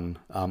monster one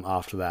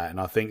after that, and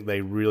I think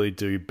they really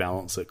do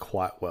balance it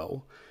quite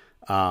well.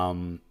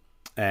 And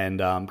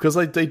because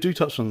they do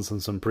touch on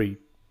some pretty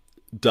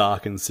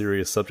dark and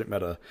serious subject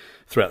matter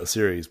throughout the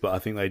series, but I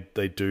think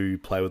they do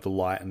play with the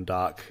light and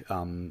dark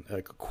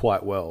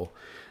quite well.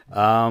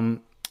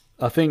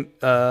 I think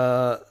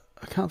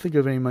I can't think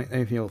of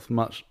anything else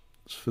much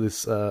for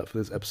this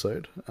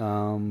episode.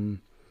 No.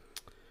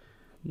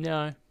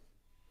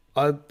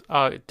 I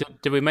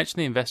did we mention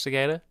the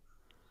investigator?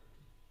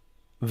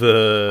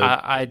 The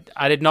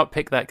I did not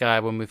pick that guy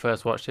when we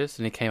first watched this,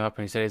 and he came up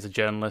and he said he's a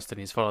journalist and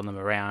he's following them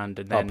around.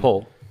 And then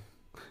Paul.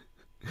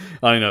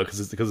 I don't know because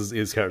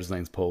his character's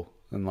name's Paul,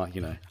 and like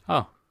you know.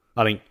 Oh.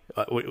 I think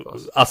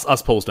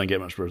us Pauls don't get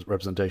much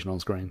representation on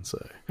screen,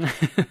 so.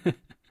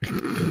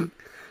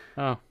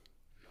 Oh.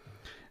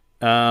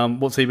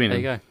 What's he been there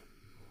in? There you go.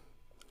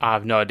 I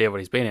have no idea what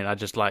he's been in. I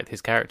just liked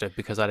his character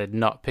because I did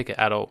not pick it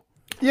at all.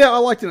 Yeah, I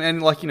liked him,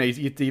 and like you know,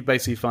 you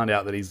basically find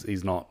out that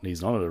he's not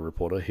a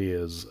reporter. He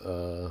is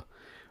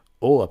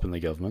all up in the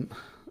government.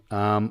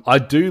 I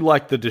do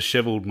like the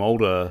dishevelled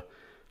Mulder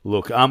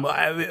look. The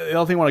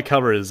other thing I want to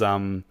cover is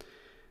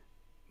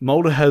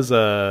Mulder has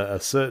a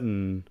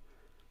certain,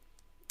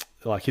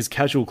 like his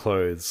casual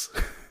clothes.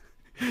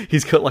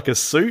 He's got like a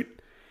suit,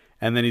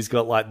 and then he's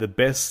got like the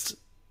best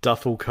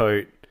duffel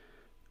coat.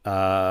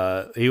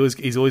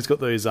 He's always got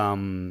those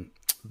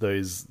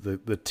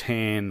the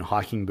tan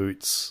hiking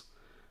boots.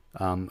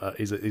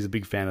 He's a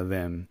big fan of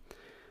them.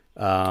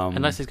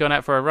 Unless he's going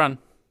out for a run.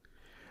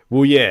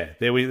 Well, yeah.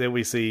 There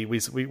we see we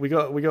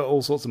got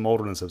all sorts of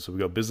Mulder in this episode. We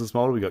got business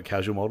Mulder, we got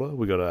casual Mulder,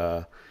 we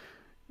got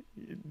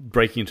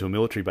breaking into a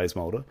military base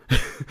Mulder.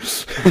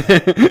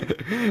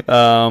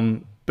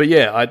 But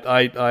yeah,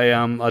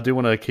 I do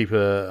want to keep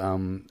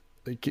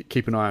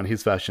an eye on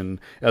his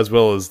fashion as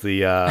well as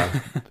the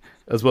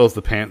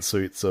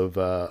pantsuits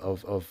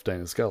of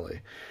Dana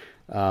Scully.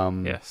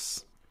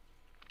 Yes.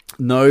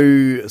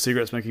 No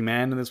cigarette smoking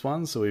man in this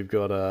one, so we've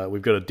got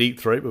a deep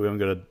throat, but we haven't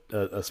got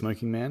a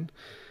smoking man.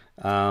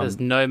 There's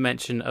no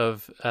mention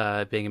of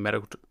being a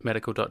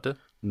medical doctor.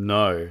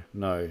 No.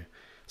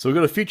 So we've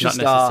got a future Not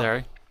star.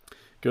 necessary.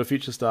 Got a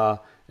future star,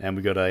 and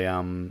we got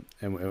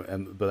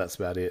but that's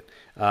about it.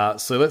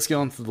 So let's get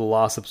on to the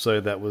last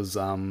episode that was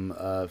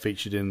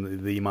featured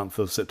in the month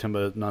of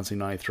September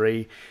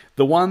 1993.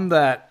 The one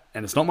that,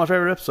 and it's not my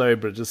favorite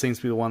episode, but it just seems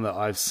to be the one that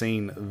I've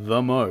seen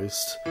the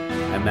most,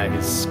 and that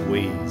is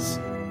Squeeze.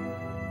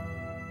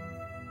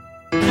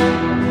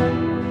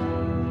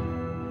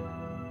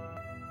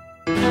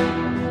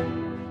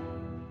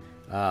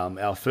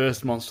 Our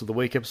first Monster of the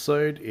Week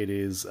episode, it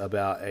is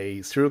about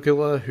a serial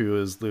killer who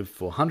has lived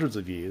for hundreds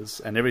of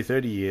years, and every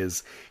 30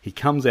 years he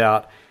comes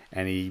out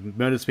and he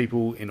murders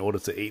people in order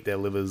to eat their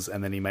livers,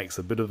 and then he makes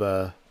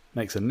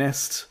a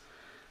nest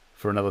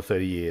for another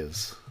 30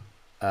 years.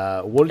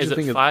 What did Is you it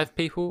think of? 5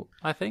 people?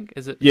 I think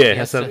is it? Yeah, he it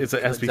has to be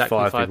exactly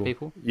five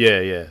people.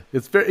 Yeah.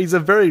 He's a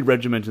very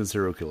regimented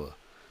serial killer.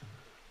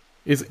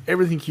 Is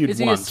everything you'd Is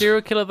he want. a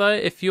serial killer though?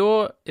 If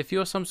you're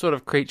some sort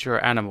of creature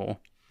or animal,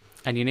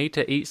 and you need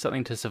to eat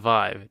something to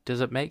survive,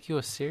 does it make you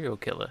a serial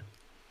killer?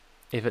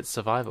 If it's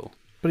survival,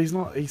 But he's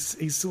not.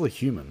 He's still a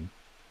human.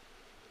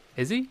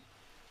 is he?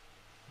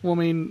 Well, I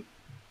mean,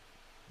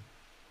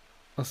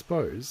 I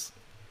suppose.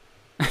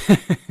 I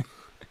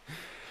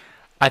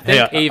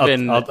think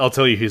I'll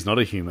tell you who's not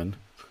a human.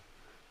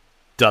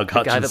 Doug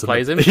the guy Hutchinson. that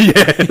plays him.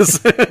 Yes.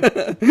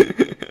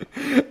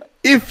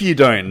 If you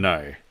don't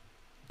know,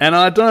 and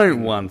I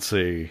don't want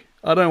to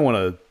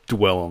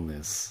dwell on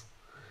this,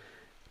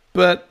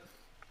 but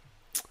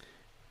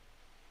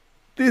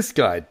this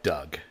guy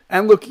Doug.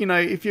 And look,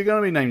 if you're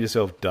going to be named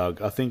yourself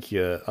Doug, I think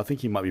you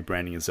might be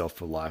branding yourself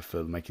for life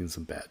for making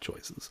some bad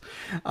choices.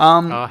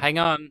 Oh, hang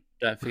on!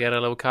 Don't forget our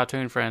little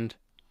cartoon friend.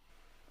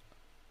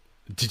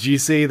 Did you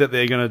see that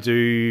they're going to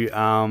do?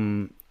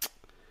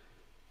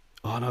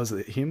 Oh no, is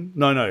it him?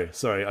 No.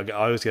 Sorry, I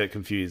always get it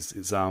confused.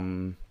 It's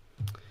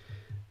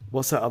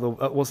what's the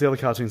other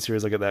cartoon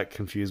series I get that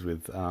confused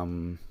with?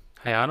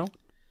 Hey Arnold.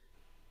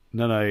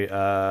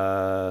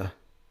 No.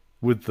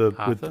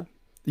 Arthur?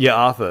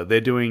 Arthur.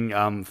 They're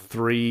doing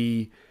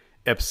 3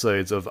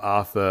 episodes of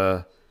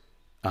Arthur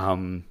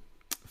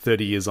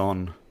 30 years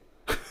on.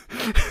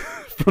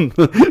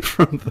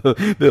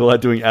 They're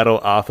like doing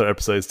adult Arthur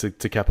episodes to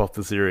cap off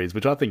the series,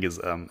 which I think is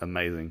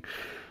amazing.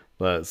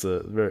 But it's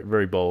very,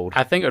 very bold.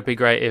 I think it would be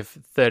great if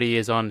 30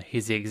 years on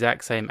he's the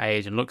exact same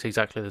age and looks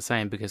exactly the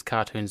same because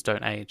cartoons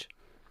don't age.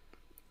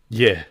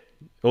 Yeah.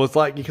 Well, it's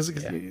like because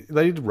they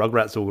did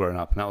Rugrats all grown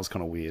up, and that was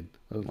kind of weird.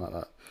 I didn't like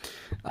that.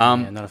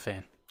 Yeah, not a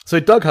fan. So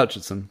Doug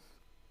Hutchinson,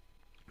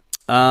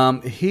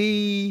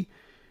 he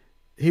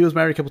was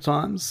married a couple of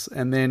times,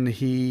 and then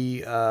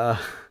he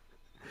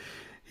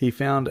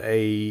found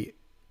a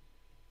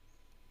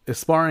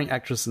aspiring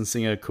actress and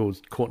singer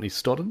called Courtney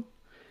Stodden,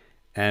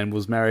 and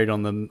was married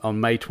on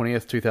May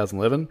 20th,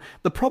 2011.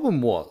 The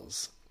problem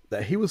was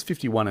that he was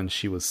 51 and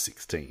she was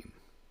 16.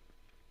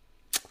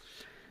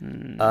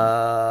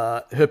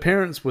 Her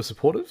parents were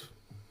supportive.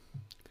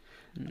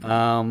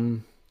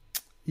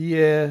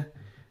 Yeah.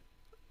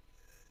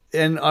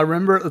 And I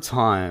remember at the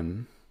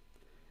time,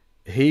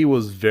 he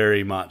was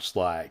very much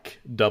like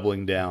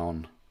doubling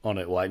down on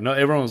it. Like, no,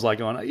 everyone was like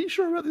going, "Are you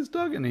sure about this,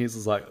 Doug?" And he's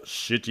just like,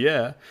 "Shit,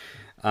 yeah."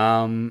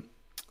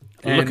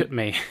 Look at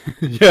me.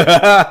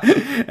 Yeah.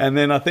 And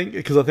then I think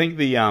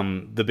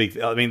the big,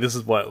 this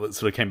is what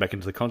sort of came back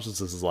into the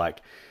consciousness is like,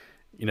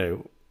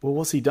 well,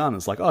 what's he done?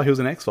 It's like, oh, he was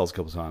in X-Files a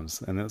couple of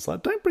times. And then it's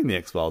like, don't bring the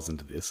X-Files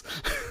into this.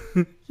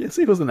 Yes,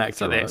 he was an actor.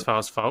 It's not the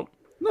X-Files' fault.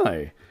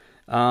 No.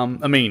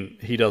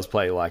 He does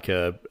play like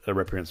a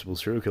reprehensible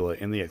serial killer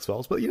in the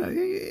X-Files, but,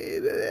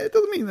 it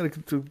doesn't mean that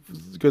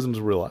it goes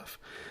into real life.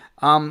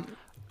 I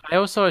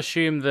also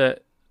assume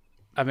that,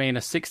 a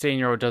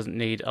 16-year-old doesn't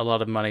need a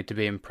lot of money to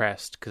be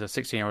impressed because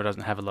a 16-year-old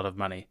doesn't have a lot of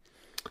money.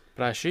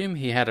 But I assume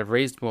he had a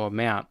reasonable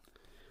amount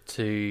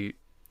to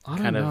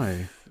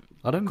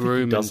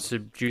groom and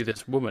subdue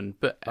this woman,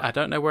 but I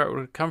don't know where it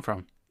would come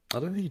from. I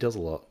don't think he does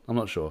a lot. I'm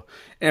not sure.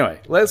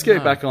 Anyway, let's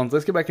get back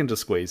into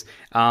Squeeze.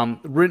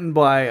 Written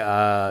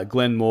by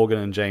Glenn Morgan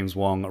and James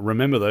Wong.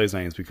 Remember those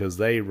names because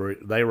they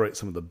wrote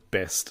some of the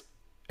best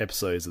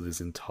episodes of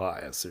this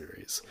entire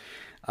series.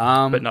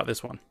 But not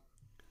this one.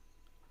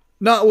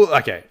 No, well,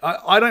 okay.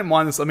 I don't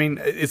mind this.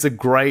 It's a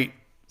great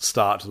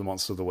start to the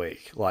Monster of the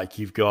Week. Like,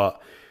 you've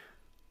got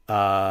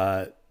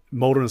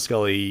Mulder and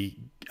Scully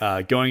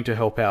going to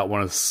help out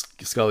one of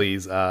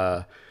Scully's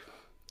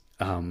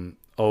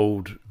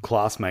old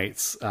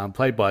classmates,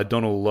 played by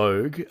Donald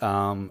Logue.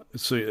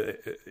 So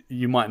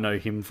you might know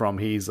him from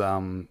he's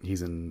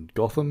in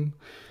Gotham.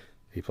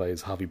 He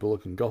plays Harvey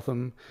Bullock in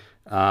Gotham.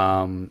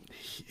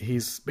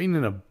 He's been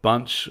in a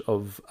bunch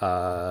of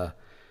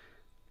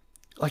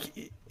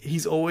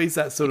he's always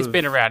that sort of. He's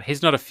been around.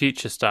 He's not a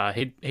future star.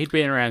 He'd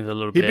been around a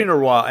little bit. He'd been a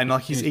while, and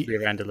he's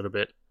been around a little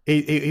bit.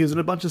 He was in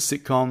a bunch of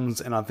sitcoms,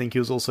 and I think he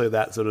was also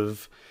that sort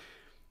of.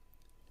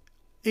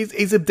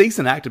 He's a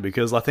decent actor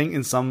because I think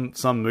in some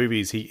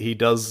movies he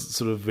does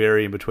sort of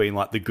vary in between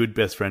like the good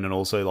best friend and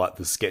also like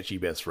the sketchy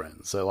best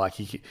friend. So like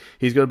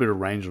he's got a bit of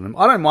range on him.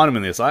 I don't mind him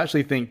in this. I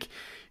actually think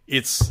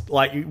it's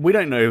like we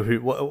don't know who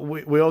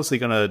we're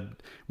obviously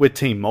we're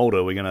Team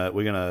Mulder. We're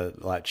gonna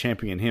like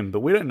champion him,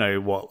 but we don't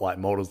know what like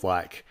Mulder's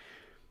like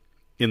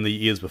in the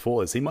years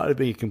before this. He might have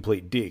been a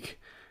complete dick.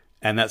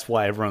 And that's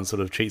why everyone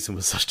sort of treats him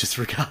with such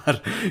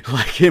disregard.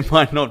 Like, it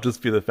might not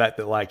just be the fact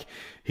that like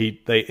he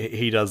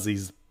does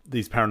these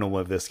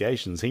paranormal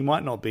investigations. He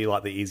might not be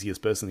like the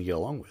easiest person to get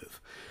along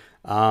with.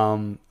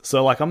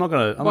 So like I'm not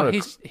gonna.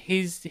 He's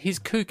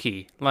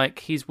kooky. Like,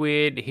 he's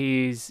weird.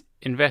 He's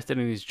invested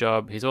in his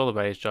job. He's all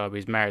about his job.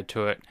 He's married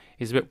to it.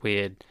 He's a bit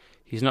weird.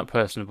 He's not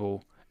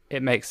personable.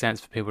 It makes sense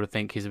for people to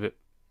think he's a bit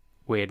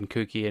weird and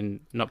kooky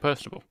and not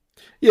personable.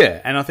 Yeah,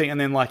 and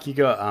then like you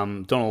got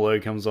Donald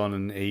Logue comes on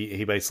and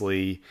he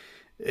basically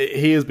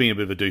he is being a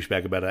bit of a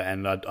douchebag about it,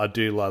 and I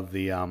do love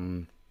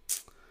the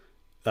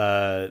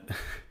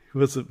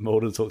was it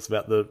Mulder talks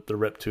about the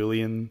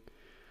reptilian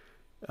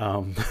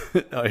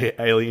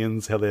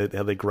aliens, how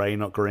they're grey,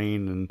 not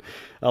green, and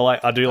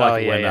I do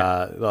like it when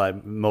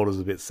like Mulder's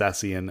a bit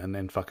sassy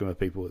and fucking with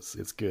people.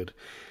 It's good.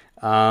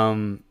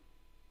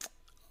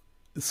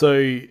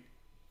 So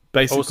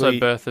basically, Also,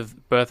 birth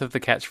of the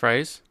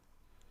catchphrase.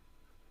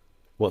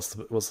 What's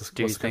the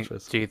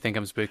catchphrase? Do you think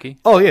I'm spooky?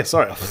 Oh yeah,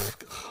 sorry.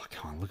 Oh,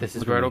 come on, This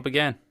is where it all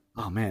began.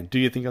 Oh man, do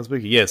you think I'm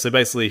spooky? Yeah. So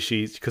basically,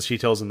 because she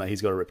tells him that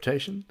he's got a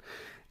reputation,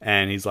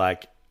 and he's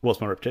like,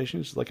 "What's my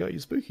reputation?" She's like, "Oh, you're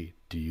spooky.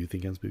 Do you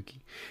think I'm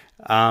spooky?"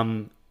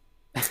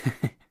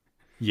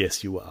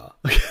 Yes, you are.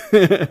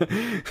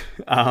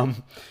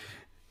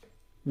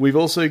 We've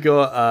also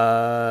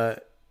got.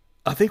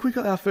 I think we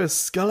got our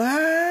first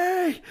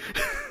Scully.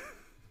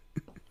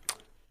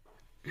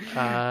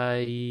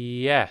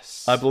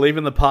 Yes. I believe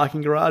in the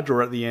parking garage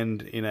or at the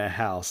end in a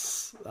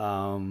house.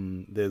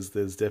 There's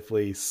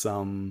definitely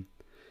some.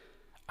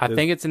 I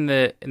think it's in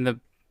the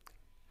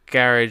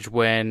garage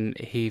when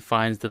he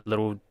finds the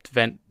little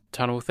vent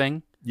tunnel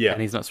thing. Yeah,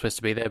 and he's not supposed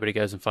to be there, but he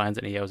goes and finds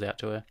it and he yells out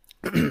to her.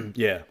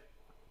 Yeah.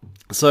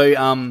 So,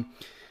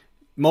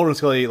 Mulder and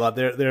Scully, like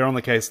they're on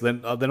the case. They're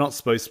not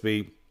supposed to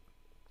be,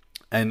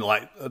 and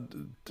like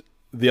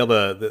the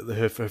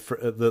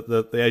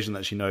agent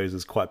that she knows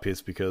is quite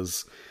pissed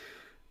because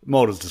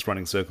Mulder's just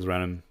running circles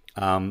around him.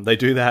 They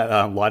do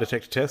that lie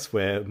detector test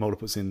where Mulder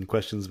puts in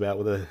questions about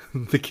whether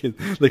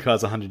the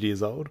guy's 100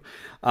 years old.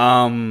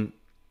 I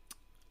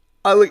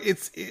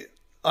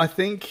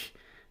think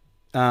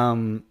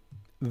some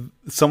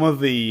of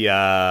the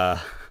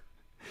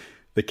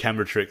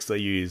camera tricks they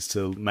use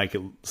to make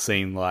it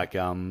seem like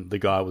the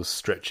guy was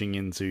stretching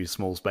into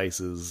small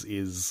spaces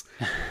is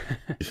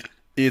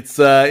it's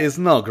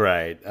not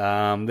great.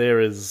 Some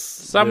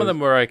of them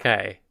were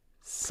okay.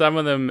 Some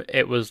of them,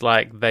 it was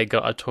like they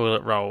got a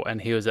toilet roll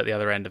and he was at the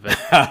other end of it.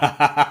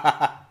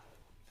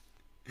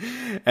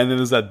 And then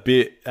there's that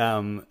bit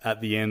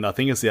at the end, I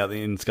think it's out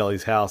in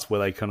Scully's house,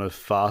 where they kind of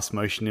fast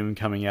motion him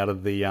coming out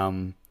of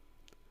the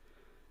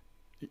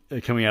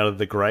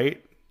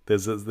grate.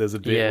 There's a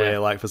bit where,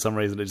 like, for some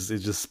reason it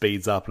just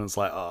speeds up, and it's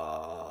like,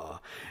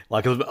 oh,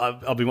 like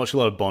I've been watching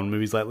a lot of Bond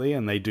movies lately,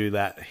 and they do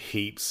that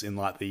heaps in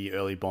like the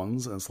early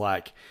Bonds, and it's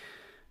like.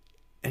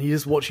 And you're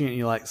just watching it and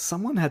you're like,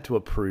 someone had to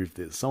approve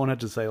this. Someone had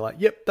to say like,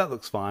 yep, that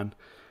looks fine.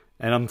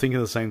 And I'm thinking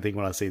the same thing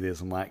when I see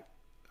this. I'm like,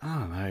 I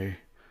don't know.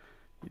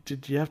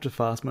 Did you have to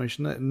fast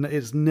motion it?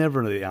 It's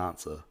never the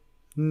answer.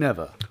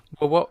 Never.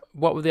 Well,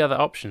 what were the other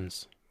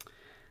options?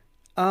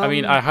 I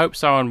mean, I hope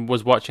someone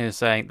was watching this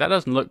saying, that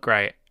doesn't look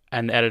great.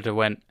 And the editor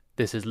went,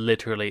 this is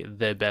literally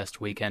the best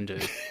we can do.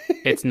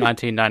 It's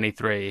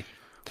 1993.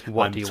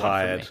 What do you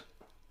want from me?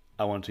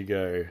 I want to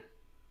go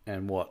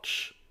and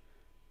watch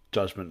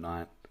Judgment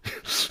Night.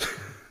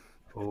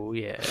 Oh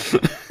yeah.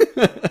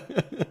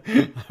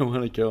 I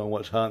want to go and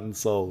watch Heart and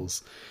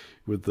Souls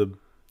with the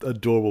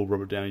adorable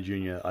Robert Downey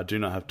Jr. I do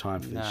not have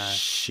time for this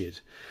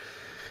shit.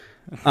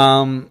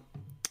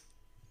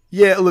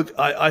 Yeah, look,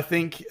 I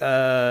think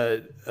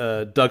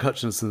Doug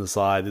Hutchinson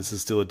aside, this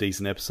is still a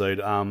decent episode.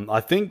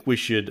 I think we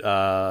should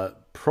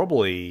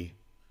probably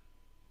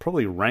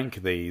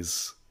rank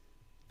these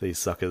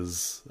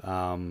suckers.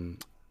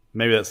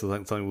 Maybe that's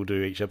something we'll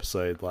do each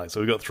episode. Like, so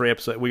we got 3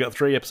 episodes. We got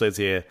 3 episodes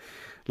here.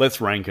 Let's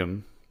rank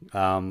them.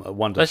 1 to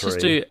 3. Let's just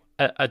do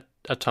a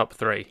top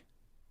 3.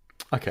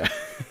 Okay.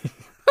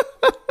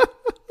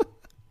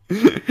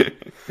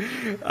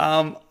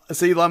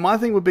 See, like my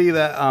thing would be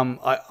that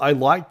I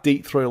like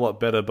Deep Throat a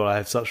lot better, but I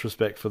have such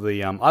respect for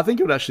the. I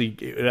think it would actually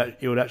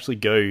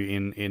go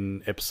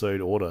in episode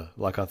order.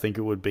 Like I think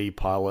it would be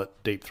pilot,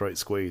 Deep Throat,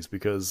 Squeeze,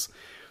 because.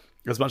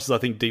 As much as I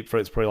think Deep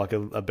Throat's probably like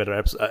a better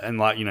episode, and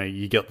like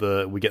we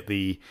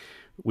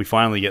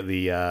finally get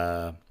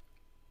the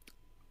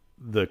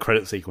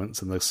credit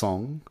sequence and the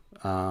song.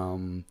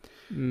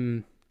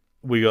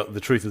 We got The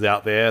Truth Is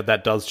Out There.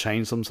 That does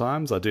change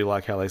sometimes. I do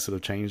like how they sort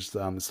of changed.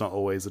 It's not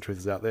always The Truth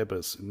Is Out There, but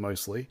it's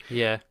mostly.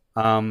 Yeah.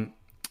 And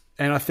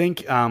I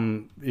think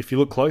if you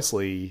look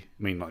closely,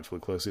 I mean, not if you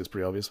look closely, it's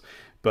pretty obvious.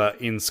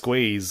 But in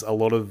Squeeze, a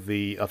lot of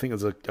I think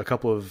there's a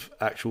couple of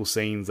actual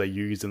scenes they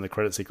used in the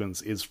credit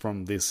sequence is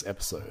from this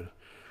episode.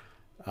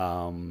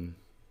 So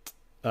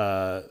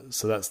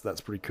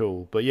that's pretty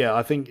cool. But yeah,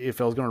 I think if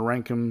I was going to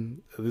rank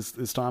them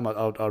this time,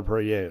 I'd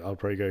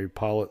probably go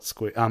pilot,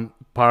 Squeeze,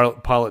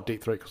 pilot,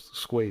 Deep Throat,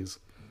 Squeeze.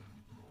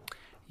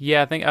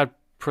 Yeah, I think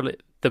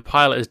the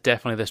pilot is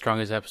definitely the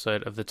strongest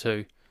episode of the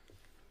 2.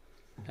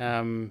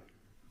 And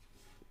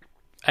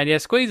yeah,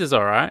 Squeeze is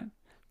all right,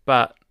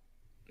 but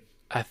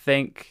I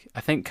think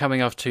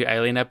coming off 2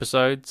 Alien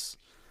episodes,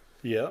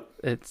 yeah,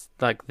 it's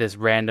like this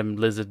random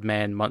lizard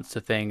man monster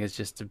thing is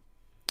just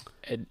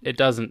it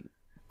doesn't.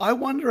 I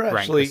wonder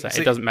actually,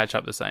 it doesn't match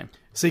up the same.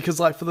 See, because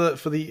like for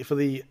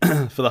the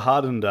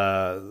hardened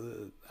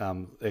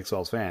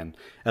X-Files fan,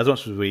 as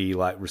much as we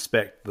like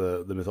respect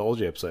the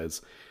mythology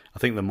episodes, I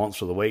think the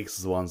Monster of the Weeks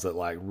is the ones that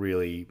like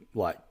really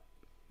like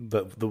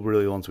the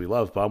really ones we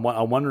love. But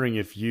I'm wondering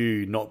if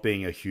you, not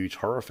being a huge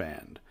horror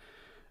fan,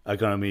 are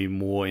going to be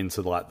more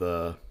into like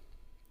the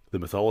the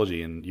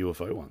mythology and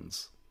UFO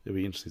ones. It'd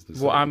be interesting to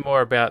see. Well, I'm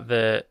more about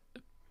the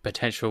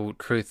potential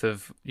truth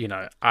of,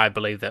 I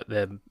believe that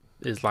there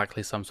is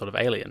likely some sort of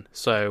alien.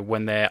 So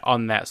when they're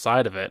on that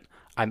side of it,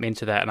 I'm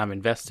into that and I'm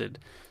invested.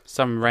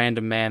 Some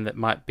random man that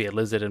might be a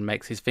lizard and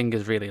makes his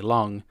fingers really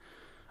long.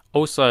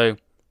 Also,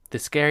 the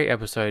scary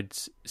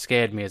episodes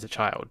scared me as a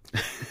child.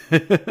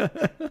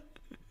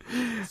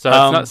 So it's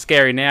not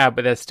scary now,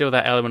 but there's still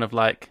that element of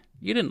like,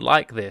 you didn't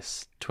like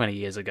this 20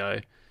 years ago.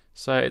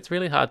 So it's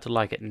really hard to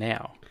like it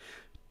now.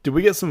 Did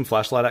we get some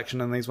flashlight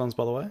action in these ones,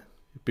 by the way?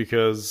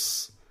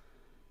 Because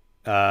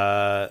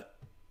that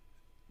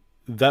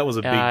was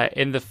a big...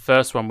 in the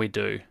first one we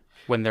do,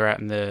 when they're out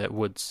in the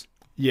woods.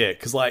 Yeah,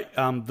 because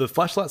the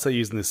flashlights they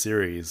use in this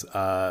series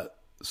are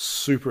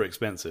super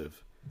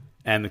expensive.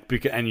 And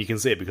you can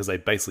see it because they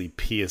basically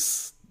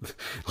pierce...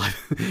 like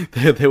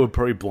they would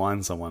probably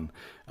blind someone.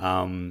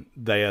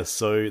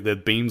 Their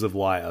beams of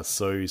light are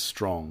so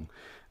strong.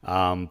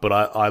 But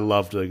I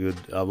loved a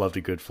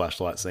good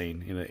flashlight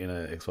scene in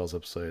a X-Files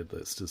episode.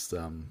 That's just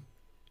I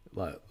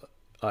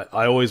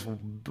always,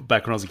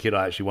 back when I was a kid,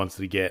 I actually wanted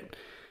to get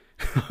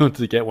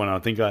one. I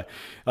think I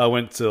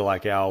went to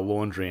like our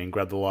laundry and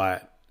grabbed the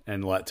light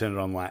and like turned it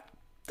on. Like,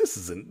 this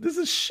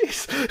is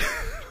shit.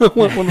 I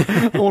want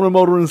a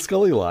Mulder and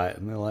Scully light,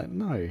 and they're like,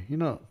 no, you're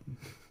not.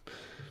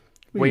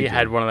 We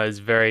had one of those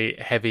very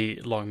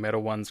heavy, long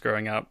metal ones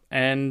growing up,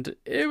 and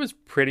it was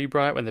pretty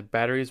bright when the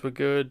batteries were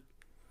good,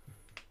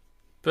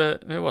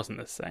 but it wasn't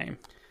the same.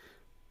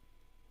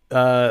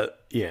 Yeah,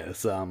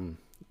 it's a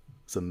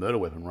murder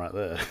weapon right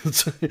there.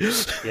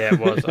 Yeah, it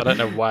was. I don't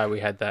know why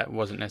we had that. It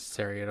wasn't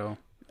necessary at all.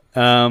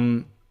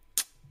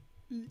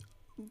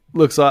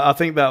 Look, so I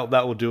think that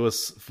will do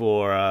us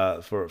for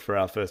our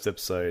first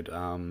episode.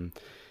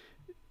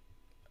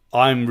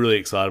 I'm really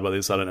excited about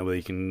this. I don't know whether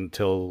you can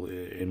tell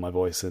in my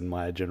voice and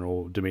my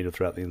general demeanor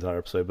throughout the entire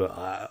episode, but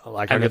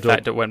the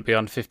fact it went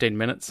beyond 15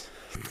 minutes.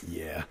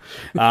 Yeah,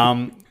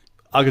 I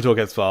could talk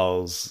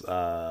X-Files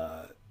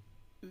all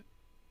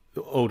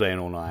day and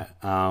all night.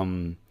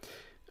 I'm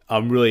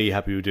really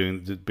happy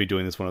to be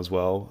doing this one as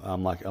well.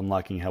 I'm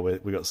liking how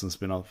we got some a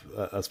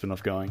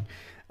spin-off going.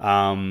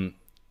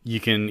 You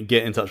can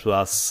get in touch with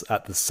us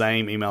at the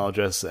same email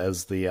address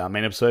as the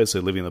main episode, so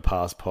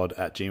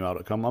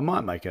livingthepastpod@gmail.com. I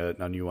might make a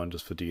new one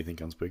just for Do You Think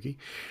I'm Spooky?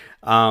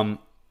 Check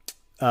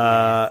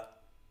out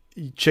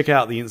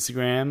the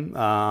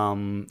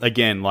Instagram.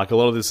 Again, like a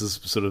lot of this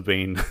has sort of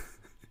been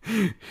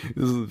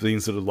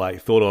sort of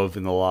like thought of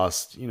in the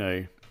last,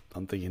 I'm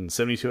thinking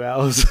 72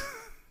 hours.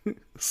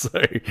 So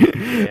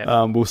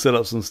yeah. We'll set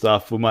up some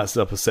stuff. We might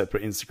set up a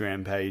separate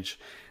Instagram page.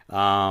 If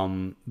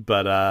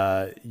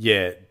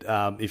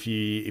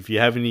you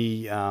have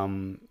any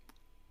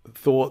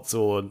thoughts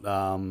or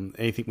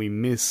anything we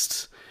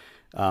missed,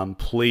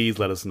 please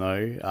let us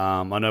know.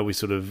 I know we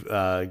sort of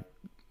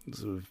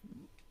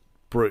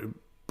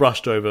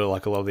brushed over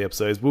like a lot of the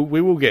episodes.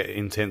 We will get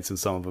intense in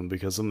some of them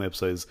because some of the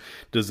episodes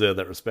deserve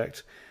that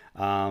respect.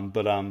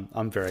 But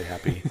I'm very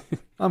happy.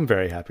 I'm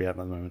very happy at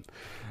the moment.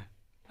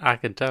 I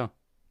can tell.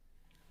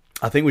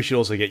 I think we should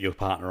also get your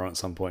partner on at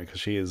some point because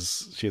she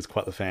is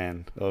quite the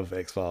fan of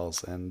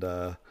X-Files, and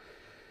I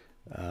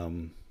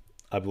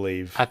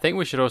believe... I think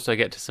we should also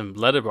get to some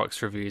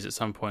Letterboxd reviews at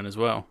some point as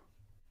well.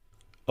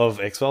 Of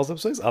X-Files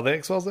episodes? Are there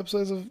X-Files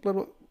episodes of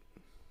Letterboxd?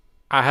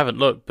 I haven't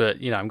looked, but,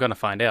 I'm going to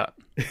find out.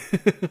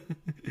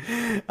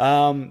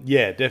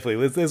 Yeah,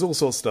 definitely. There's all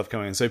sorts of stuff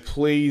coming in. So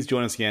please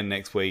join us again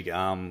next week.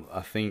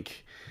 I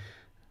think...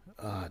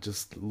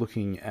 just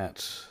looking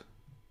at...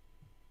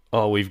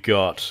 Oh, we've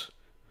got...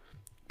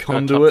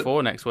 Conduit. Top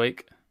 4 next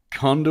week.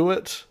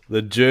 Conduit,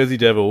 The Jersey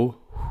Devil,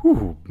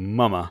 whew,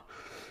 mama,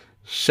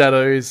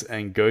 Shadows,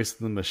 and Ghost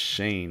of the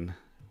Machine.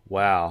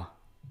 Wow.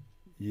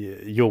 Yeah,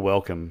 you're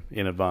welcome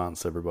in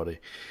advance, everybody.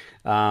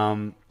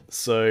 So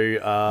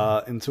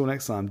until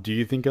next time, do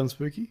you think I'm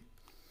spooky?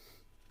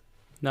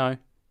 No.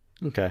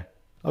 Okay,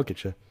 I'll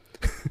get you.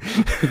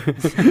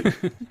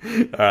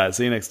 All right,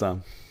 see you next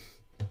time.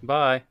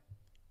 Bye.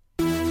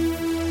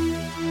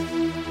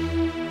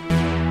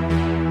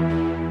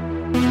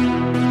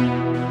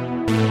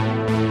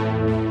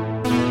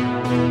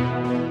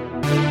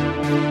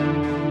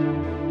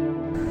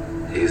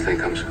 Do you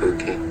think I'm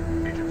spooky?